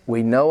us.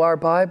 We know our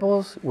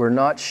Bibles. We're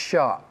not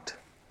shocked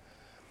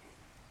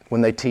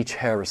when they teach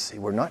heresy.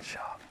 We're not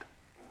shocked.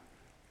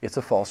 It's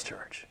a false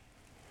church.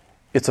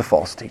 It's a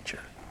false teacher.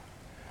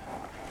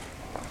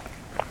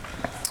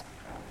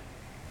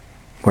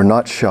 We're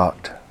not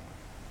shocked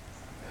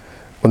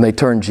when they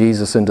turn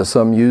Jesus into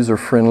some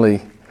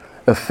user-friendly,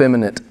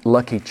 effeminate,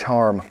 Lucky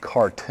Charm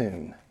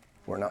cartoon.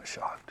 We're not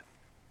shocked.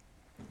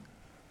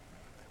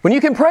 When you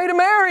can pray to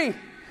Mary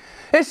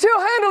and she'll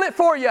handle it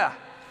for you.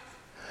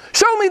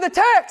 Show me the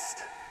text.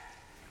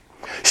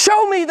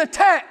 Show me the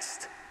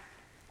text.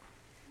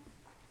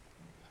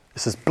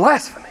 This is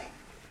blasphemy.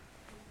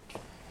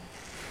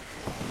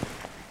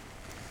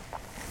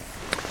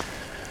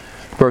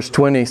 Verse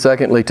 20,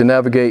 secondly, to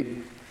navigate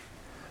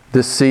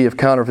this sea of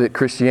counterfeit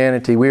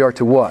Christianity, we are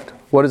to what?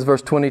 What does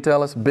verse 20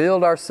 tell us?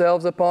 Build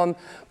ourselves upon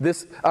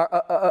this,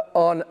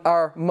 on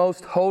our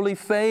most holy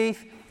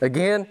faith.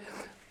 Again,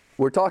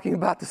 we're talking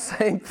about the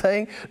same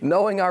thing.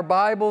 Knowing our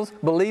Bibles,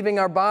 believing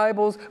our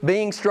Bibles,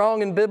 being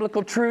strong in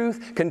biblical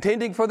truth,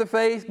 contending for the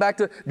faith. Back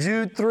to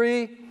Jude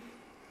 3.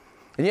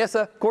 And yes,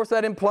 of course,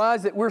 that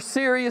implies that we're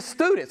serious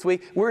students.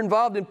 We're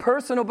involved in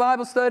personal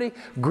Bible study,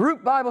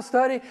 group Bible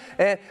study,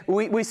 and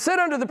we sit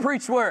under the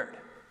preached word.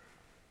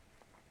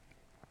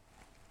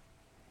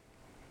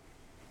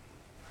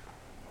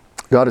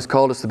 God has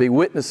called us to be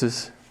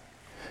witnesses.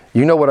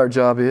 You know what our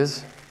job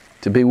is,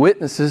 to be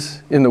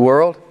witnesses in the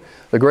world,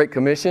 the Great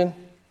Commission.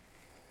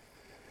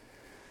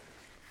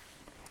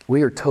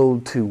 We are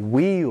told to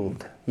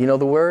wield. You know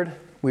the word?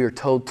 We are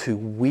told to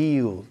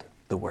wield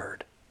the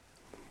word.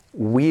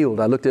 Wield.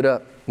 I looked it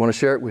up. I want to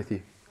share it with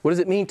you. What does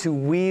it mean to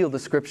wield the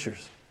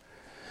Scriptures?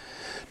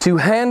 To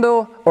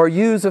handle or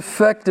use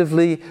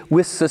effectively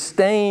with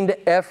sustained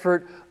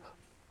effort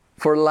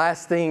for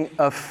lasting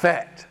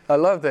effect. I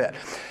love that.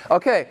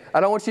 Okay,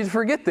 I don't want you to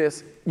forget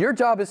this. Your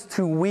job is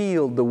to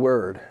wield the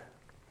Word.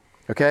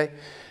 Okay?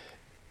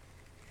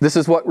 This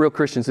is what real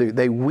Christians do.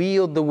 They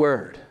wield the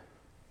Word.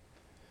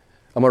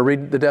 I'm going to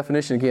read the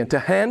definition again. To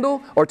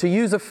handle or to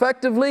use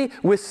effectively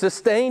with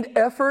sustained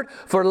effort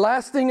for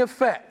lasting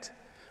effect.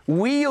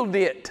 Wield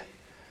it.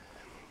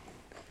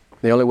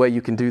 The only way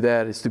you can do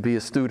that is to be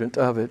a student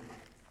of it.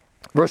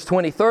 Verse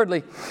 20,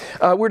 thirdly,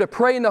 we're to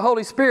pray in the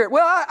Holy Spirit.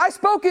 Well, I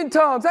spoke in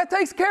tongues. That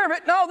takes care of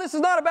it. No, this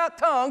is not about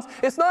tongues.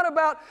 It's not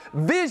about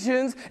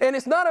visions, and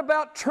it's not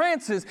about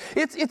trances.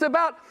 It's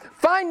about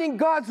finding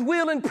God's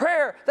will in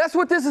prayer. That's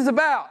what this is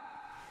about.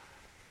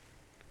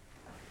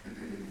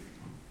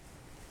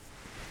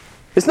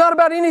 It's not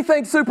about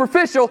anything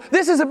superficial.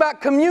 This is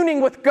about communing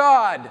with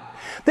God.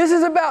 This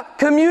is about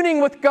communing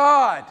with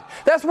God.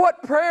 That's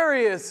what prayer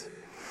is.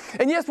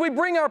 And yes, we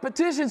bring our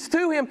petitions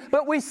to Him,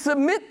 but we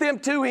submit them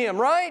to Him,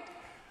 right?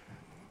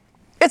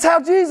 It's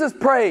how Jesus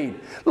prayed.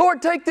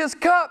 Lord, take this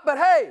cup, but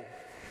hey,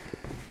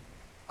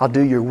 I'll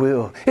do your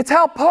will. It's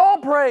how Paul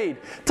prayed.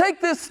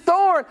 Take this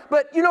thorn,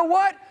 but you know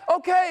what?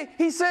 Okay,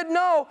 he said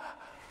no.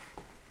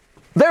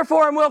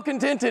 Therefore, I'm well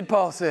contented,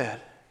 Paul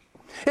said.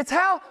 It's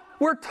how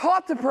we're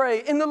taught to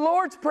pray in the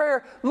Lord's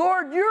Prayer.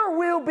 Lord, your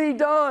will be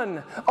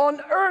done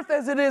on earth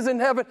as it is in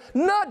heaven.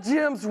 Not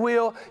Jim's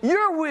will,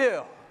 your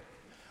will.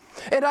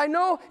 And I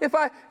know if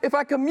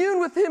I commune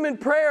with Him in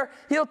prayer,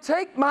 He'll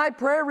take my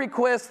prayer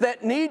requests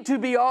that need to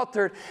be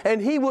altered, and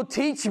He will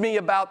teach me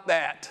about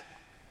that.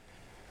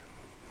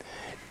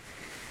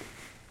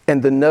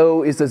 And the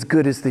no is as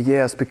good as the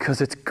yes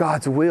because it's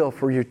God's will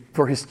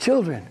for His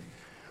children.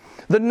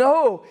 The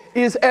no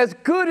is as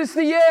good as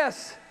the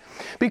yes.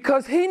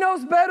 Because He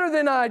knows better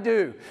than I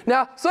do.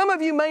 Now, some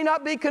of you may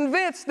not be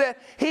convinced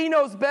that He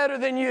knows better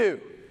than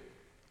you.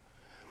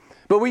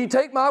 But will you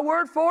take my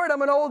word for it?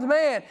 I'm an old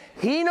man.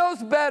 He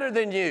knows better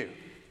than you.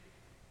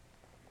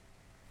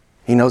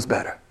 He knows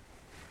better.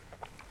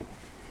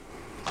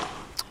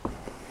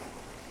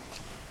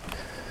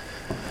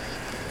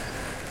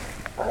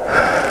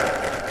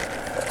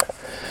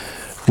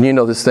 And you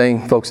know this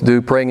thing folks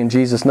do, praying in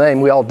Jesus'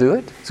 name. We all do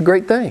it. It's a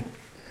great thing.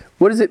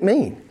 What does it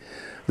mean?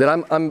 That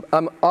I'm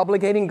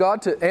obligating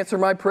God to answer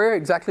my prayer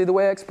exactly the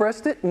way I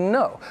expressed it?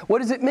 No. What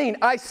does it mean?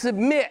 I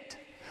submit.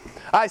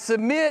 I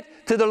submit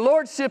to the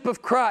Lordship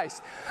of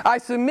Christ. I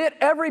submit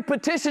every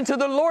petition to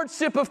the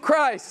Lordship of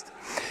Christ.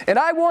 And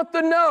I want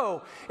the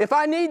no. If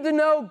I need the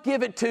no,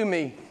 give it to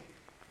me.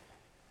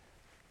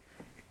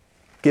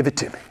 Give it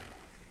to me.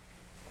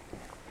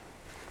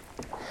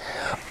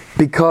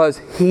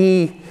 Because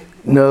He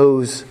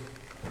knows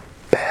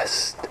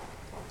best.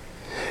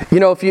 You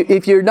know,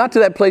 if you're not to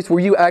that place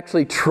where you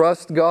actually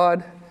trust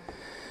God,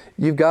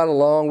 you've got a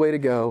long way to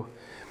go.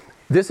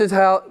 This is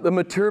how the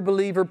mature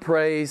believer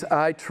prays,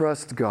 I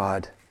trust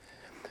God.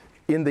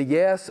 In the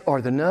yes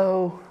or the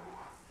no,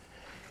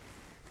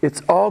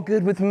 it's all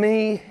good with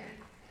me.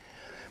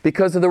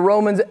 Because of the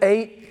Romans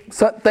 8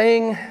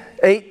 thing,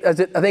 I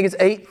think it's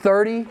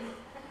 8:30.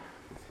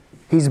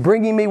 He's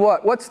bringing me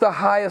what? What's the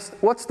highest?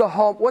 What's the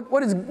home?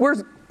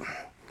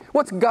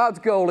 What's God's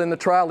goal in the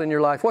trial in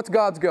your life? What's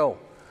God's goal?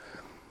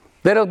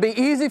 That it'll be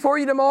easy for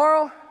you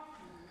tomorrow?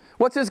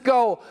 What's His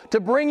goal? To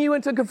bring you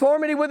into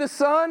conformity with His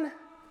Son?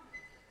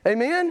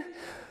 Amen?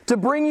 To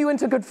bring you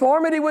into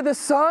conformity with His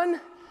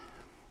Son?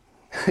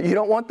 You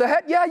don't want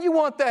that? Yeah, you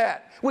want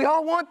that. We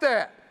all want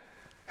that.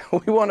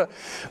 We want to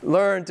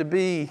learn to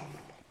be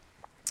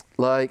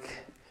like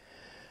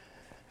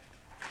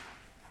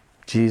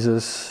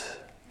Jesus.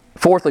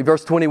 Fourthly,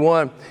 verse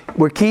 21,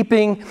 we're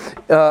keeping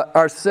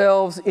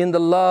ourselves in the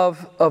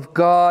love of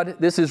God.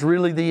 This is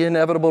really the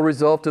inevitable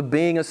result of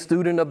being a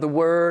student of the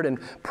Word and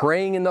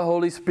praying in the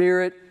Holy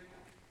Spirit.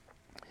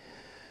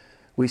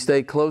 We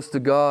stay close to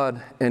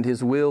God and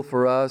His will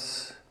for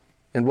us.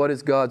 And what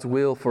is God's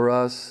will for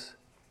us?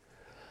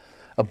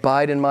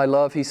 Abide in my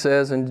love, He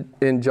says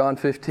in John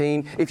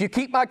 15. If you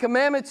keep my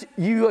commandments,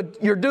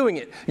 you're doing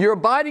it. You're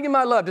abiding in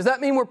my love. Does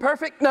that mean we're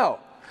perfect? No.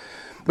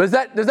 But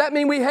does that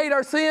mean we hate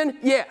our sin?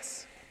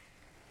 Yes.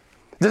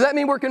 Does that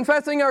mean we're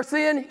confessing our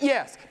sin?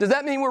 Yes. Does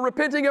that mean we're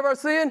repenting of our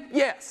sin?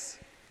 Yes.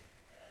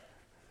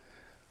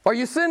 Are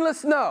you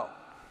sinless? No.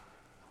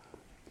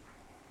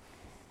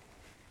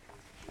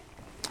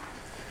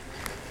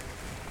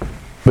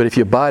 But if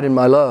you abide in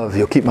my love,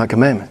 you'll keep my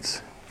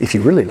commandments. If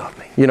you really love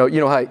me. You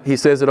know how He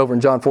says it over in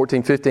John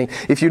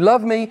 14:15. If you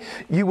love me,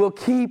 you will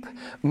keep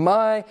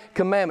my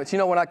commandments. You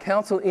know, when I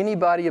counsel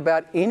anybody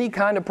about any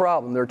kind of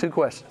problem, there are two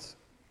questions.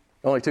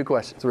 Only two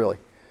questions, really,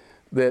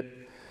 that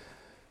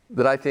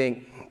I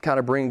think kind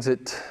of brings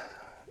it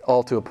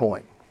all to a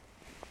point.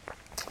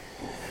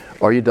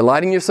 Are you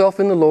delighting yourself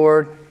in the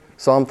Lord?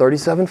 Psalm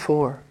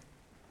 37:4.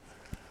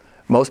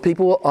 Most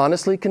people will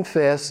honestly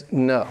confess,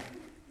 no.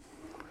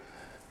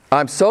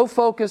 I'm so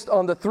focused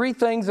on the three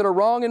things that are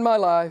wrong in my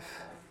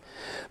life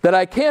that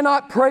I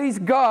cannot praise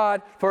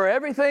God for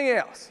everything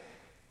else.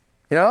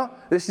 You know,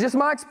 this is just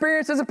my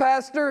experience as a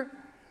pastor.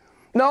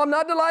 No, I'm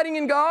not delighting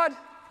in God.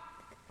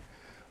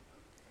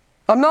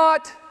 I'm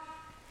not.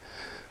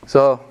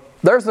 So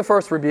there's the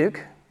first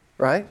rebuke,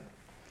 right?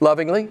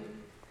 Lovingly.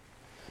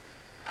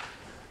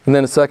 And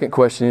then the second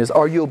question is,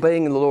 are you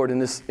obeying the Lord in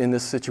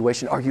this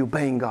situation? Are you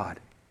obeying God?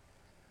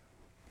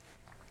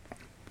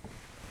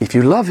 If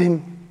you love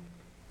Him,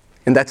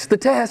 and that's the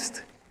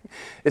test.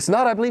 It's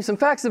not I believe some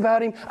facts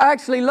about Him. I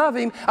actually love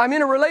Him. I'm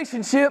in a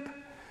relationship.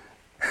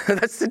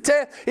 That's the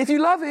test. If you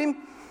love Him,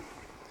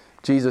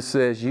 Jesus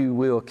says, you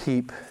will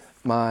keep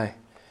my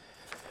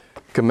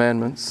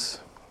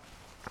commandments.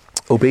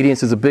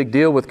 Obedience is a big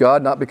deal with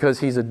God, not because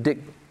He's a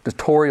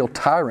dictatorial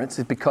tyrant.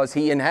 It's because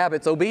He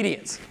inhabits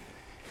obedience.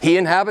 He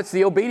inhabits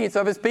the obedience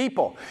of His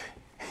people.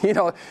 You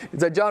know,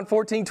 it's a John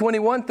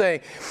 14:21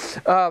 thing.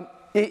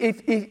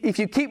 If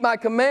you keep my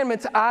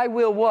commandments, I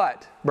will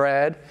what,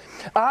 Brad?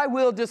 I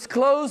will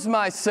disclose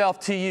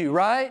myself to you,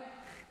 right?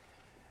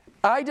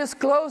 I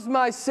disclose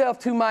myself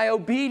to my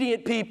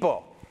obedient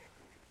people.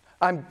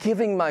 I'm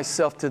giving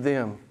myself to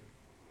them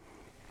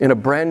in a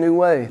brand new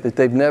way that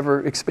they've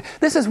never experienced.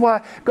 This is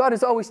why God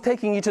is always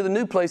taking you to the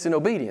new place in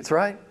obedience,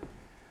 right?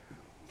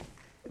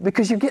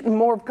 Because you're getting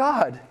more of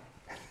God.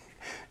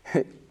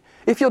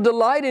 If you'll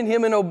delight in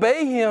Him and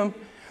obey Him,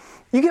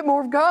 you get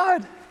more of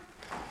God.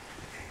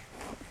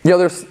 You know,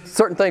 there's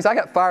certain things. I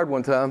got fired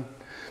one time,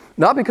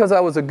 not because I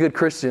was a good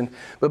Christian,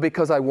 but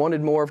because I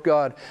wanted more of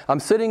God. I'm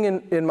sitting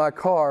in my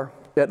car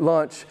at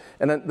lunch,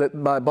 and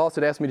my boss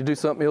had asked me to do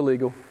something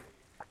illegal.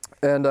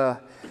 And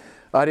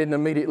I didn't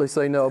immediately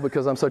say no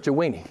because I'm such a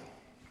weenie.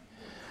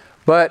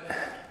 But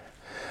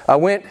I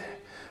went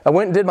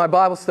and did my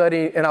Bible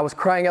study, and I was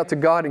crying out to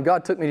God, and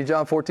God took me to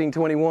John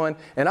 14:21,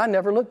 and I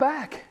never looked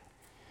back.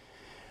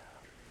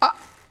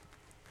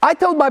 I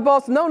told my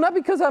boss no, not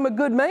because I'm a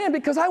good man,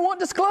 because I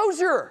want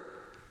disclosure.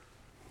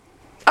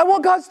 I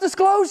want God's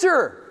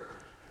disclosure.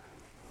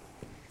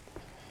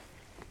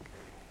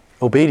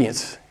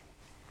 Obedience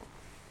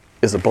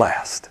is a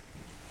blast.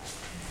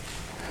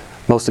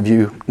 Most of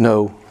you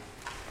know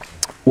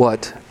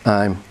what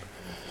I'm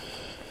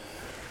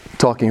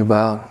talking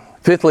about.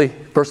 Fifthly,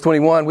 verse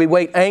 21, we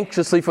wait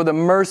anxiously for the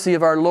mercy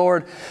of our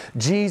Lord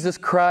Jesus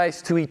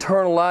Christ to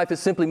eternal life. It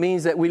simply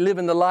means that we live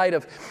in the light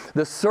of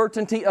the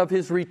certainty of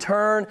His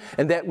return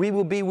and that we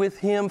will be with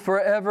Him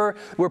forever.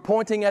 We're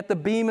pointing at the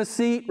bema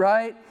seat,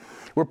 right?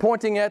 We're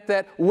pointing at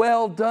that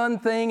well done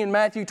thing in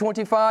Matthew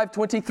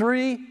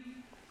 25:23.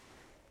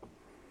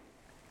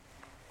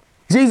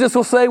 Jesus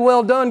will say,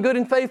 well done, good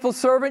and faithful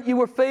servant. You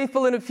were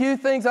faithful in a few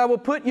things. I will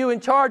put you in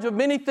charge of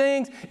many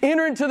things.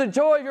 Enter into the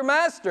joy of your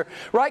master.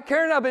 Right?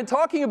 Karen and I have been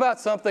talking about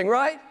something,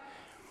 right?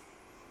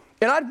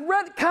 And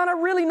I'd kind of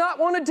really not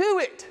want to do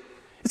it.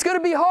 It's going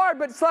to be hard,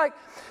 but it's like,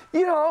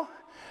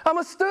 I'm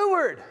a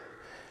steward.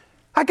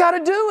 I got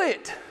to do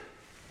it.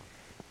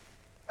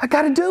 I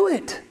got to do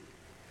it.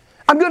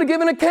 I'm going to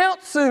give an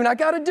account soon. I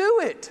got to do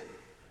it.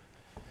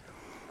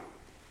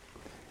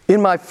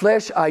 In my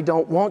flesh, I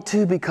don't want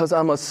to because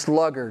I'm a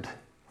sluggard.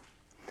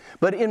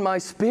 But in my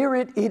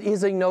spirit, it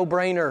is a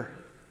no-brainer.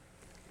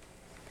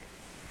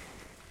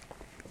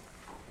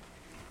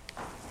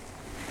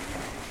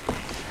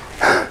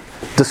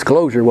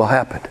 Disclosure will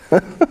happen.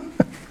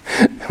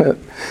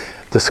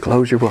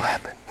 Disclosure will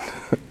happen.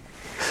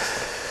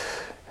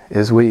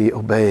 As we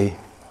obey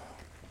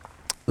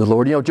the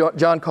Lord.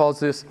 John calls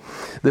this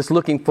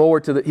looking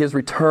forward to His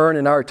return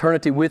and our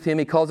eternity with Him.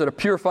 He calls it a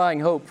purifying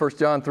hope, 1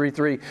 John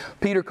 3:3.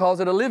 Peter calls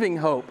it a living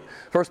hope,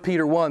 1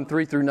 Peter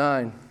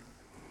 1:3-9.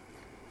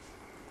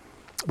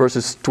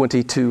 Verses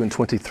 22 and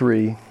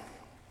 23.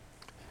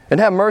 And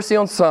have mercy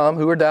on some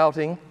who are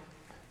doubting,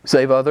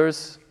 save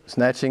others,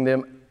 snatching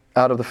them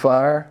out of the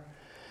fire.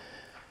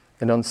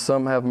 And on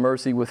some have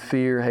mercy with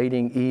fear,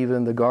 hating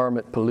even the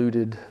garment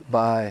polluted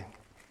by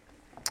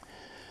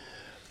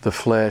the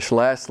flesh.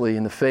 Lastly,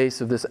 in the face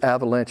of this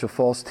avalanche of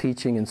false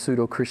teaching and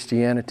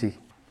pseudo-Christianity,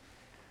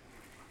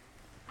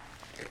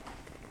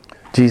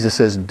 Jesus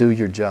says, do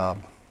your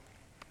job.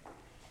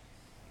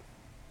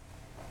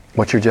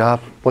 What's your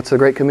job? What's the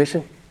Great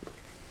Commission?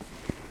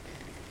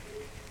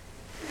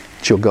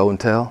 She'll go and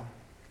tell.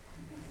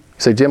 You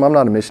say, Jim, I'm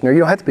not a missionary.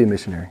 You don't have to be a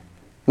missionary.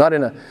 Not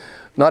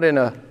in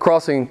a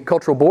crossing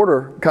cultural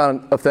border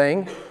kind of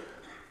thing.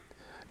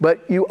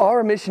 But you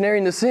are a missionary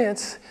in the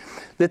sense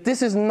that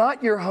this is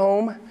not your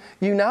home.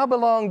 You now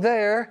belong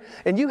there,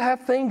 and you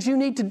have things you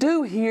need to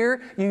do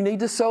here. You need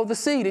to sow the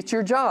seed. It's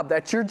your job.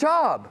 That's your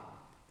job.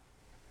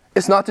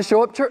 It's not to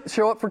show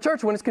up for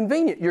church when it's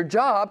convenient. Your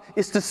job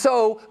is to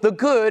sow the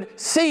good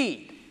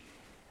seed.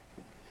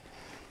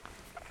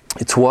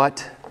 It's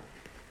what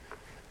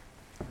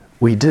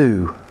we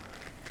do.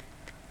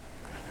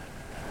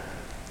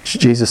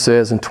 Jesus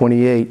says in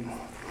 28,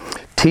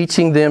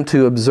 teaching them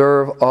to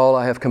observe all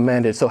I have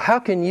commanded. So how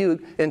can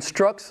you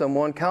instruct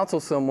someone, counsel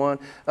someone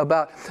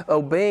about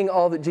obeying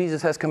all that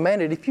Jesus has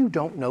commanded if you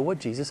don't know what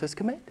Jesus has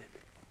commanded?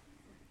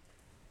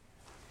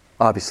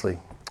 Obviously,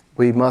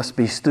 we must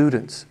be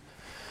students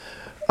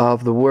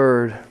of the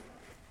Word.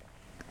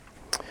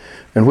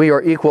 And we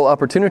are equal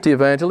opportunity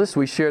evangelists.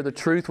 We share the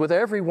truth with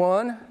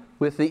everyone.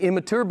 With the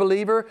immature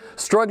believer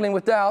struggling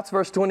with doubts,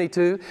 verse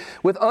 22.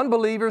 With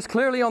unbelievers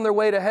clearly on their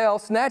way to hell,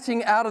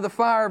 snatching out of the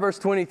fire, verse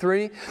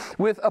 23.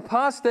 With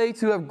apostates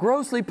who have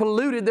grossly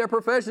polluted their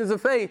professions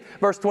of faith,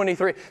 verse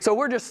 23. So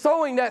we're just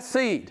sowing that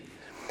seed.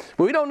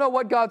 But we don't know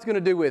what God's going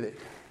to do with it.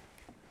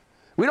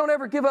 We don't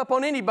ever give up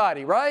on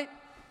anybody, right?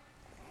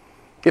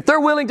 If they're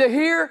willing to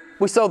hear,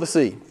 we sow the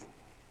seed.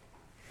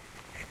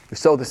 We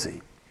sow the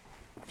seed.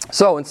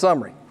 So, in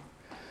summary,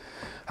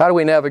 how do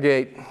we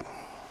navigate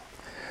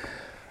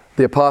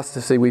the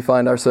apostasy we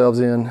find ourselves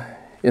in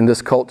this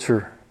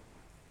culture?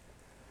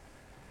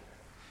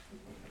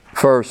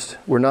 First,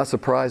 we're not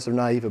surprised or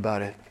naive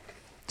about it.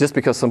 Just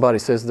because somebody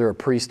says they're a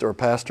priest or a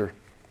pastor,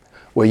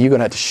 well, you're going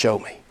to have to show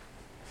me.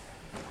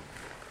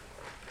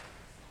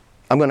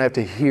 I'm going to have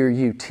to hear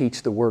you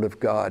teach the Word of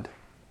God.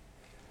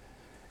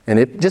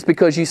 And just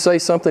because you say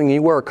something and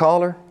you wear a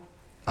collar,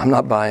 I'm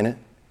not buying it.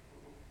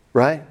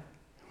 Right?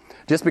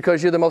 Just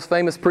because you're the most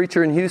famous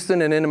preacher in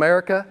Houston and in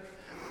America,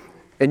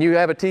 and you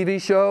have a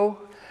TV show,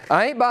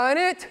 I ain't buying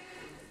it.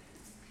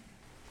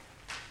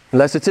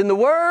 Unless it's in the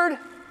Word.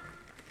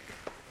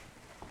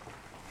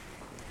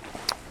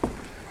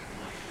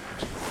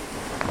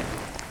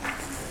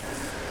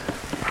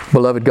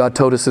 Beloved, God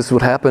told us this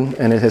would happen,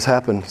 and it has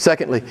happened.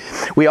 Secondly,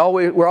 we're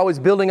always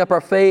building up our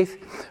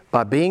faith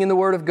by being in the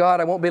Word of God.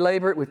 I won't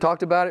belabor it. We've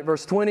talked about it.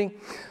 Verse 20.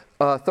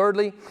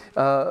 Thirdly,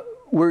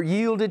 we're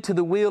yielded to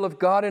the will of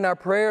God in our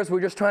prayers.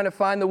 We're just trying to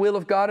find the will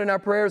of God in our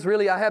prayers.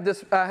 Really, I have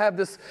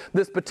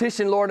this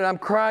petition, Lord, and I'm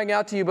crying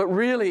out to you. But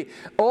really,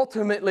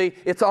 ultimately,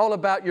 it's all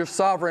about your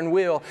sovereign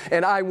will.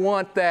 And I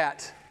want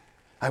that.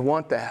 I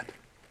want that.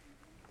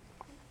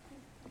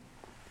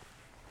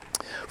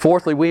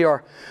 Fourthly, we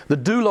are the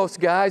doulos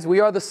guys. We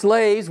are the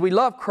slaves. We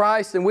love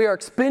Christ, and we are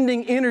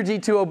expending energy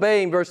to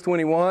obey him, verse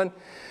 21.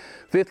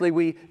 Fifthly,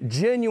 we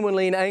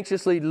genuinely and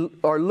anxiously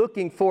are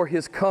looking for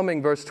His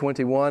coming, verse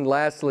 21.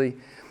 Lastly,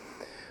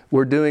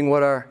 we're doing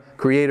what our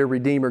Creator,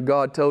 Redeemer,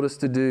 God told us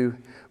to do.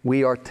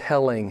 We are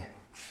telling.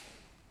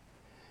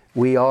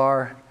 We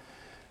are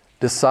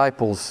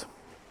disciples.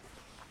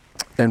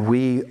 And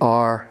we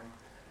are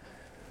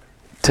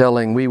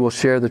telling. We will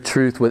share the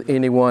truth with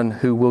anyone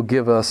who will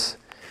give us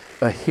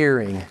a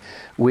hearing.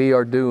 We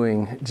are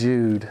doing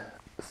Jude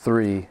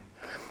 3.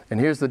 And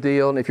here's the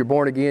deal, and if you're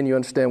born again, you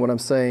understand what I'm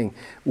saying.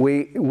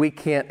 We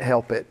can't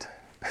help it.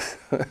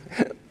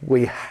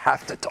 We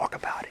have to talk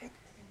about Him.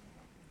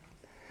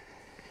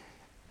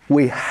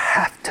 We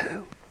have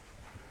to.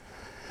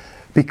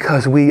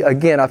 Because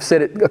again, I've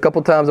said it a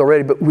couple times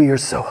already, but we are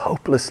so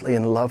hopelessly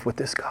in love with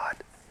this God,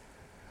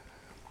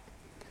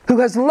 who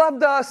has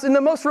loved us in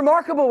the most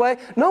remarkable way.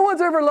 No one's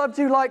ever loved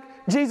you like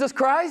Jesus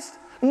Christ.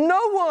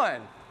 No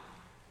one.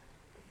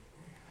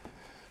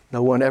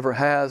 No one ever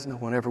has. No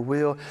one ever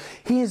will.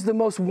 He is the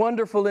most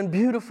wonderful and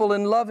beautiful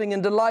and loving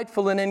and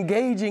delightful and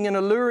engaging and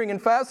alluring and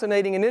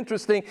fascinating and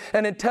interesting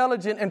and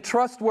intelligent and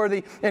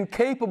trustworthy and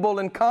capable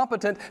and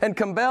competent and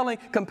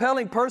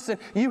compelling person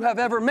you have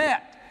ever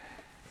met.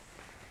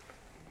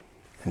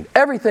 And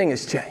everything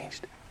has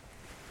changed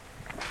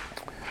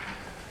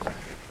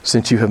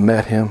since you have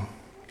met Him.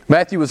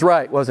 Matthew was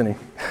right, wasn't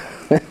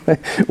he?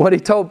 What he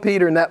told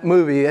Peter in that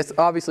movie, it's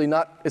obviously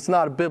not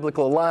a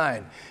biblical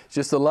line. It's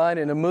just a line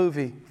in a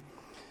movie.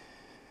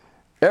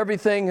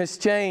 Everything has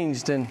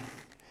changed, and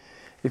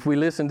if we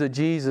listen to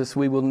Jesus,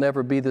 we will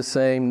never be the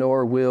same,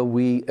 nor will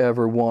we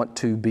ever want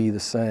to be the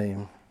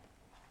same.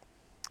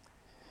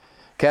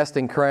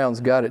 Casting Crowns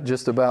got it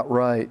just about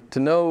right.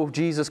 To know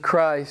Jesus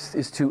Christ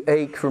is to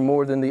ache for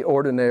more than the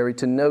ordinary.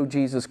 To know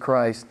Jesus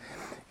Christ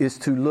is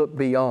to look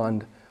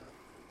beyond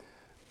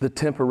the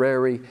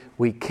temporary.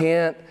 We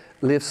can't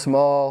live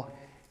small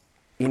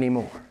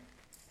anymore.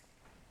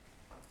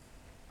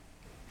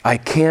 I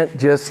can't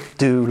just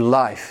do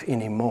life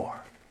anymore.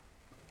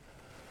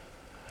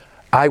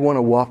 I want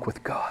to walk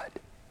with God.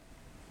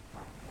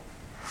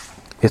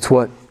 It's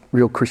what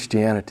real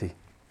Christianity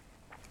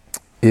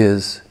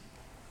is.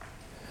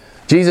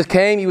 Jesus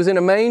came, He was in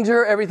a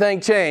manger,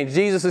 everything changed.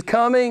 Jesus is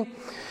coming.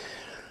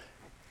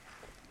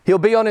 He'll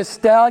be on His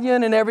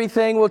stallion and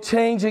everything will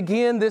change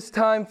again, this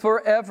time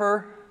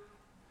forever.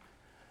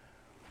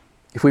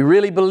 If we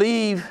really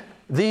believe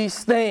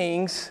these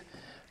things,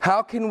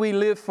 how can we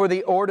live for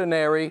the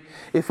ordinary?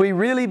 If we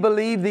really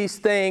believe these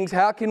things,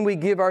 how can we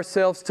give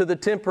ourselves to the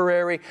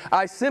temporary?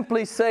 I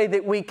simply say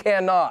that we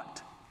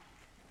cannot.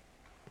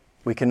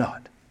 We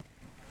cannot.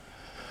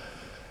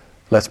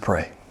 Let's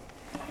pray.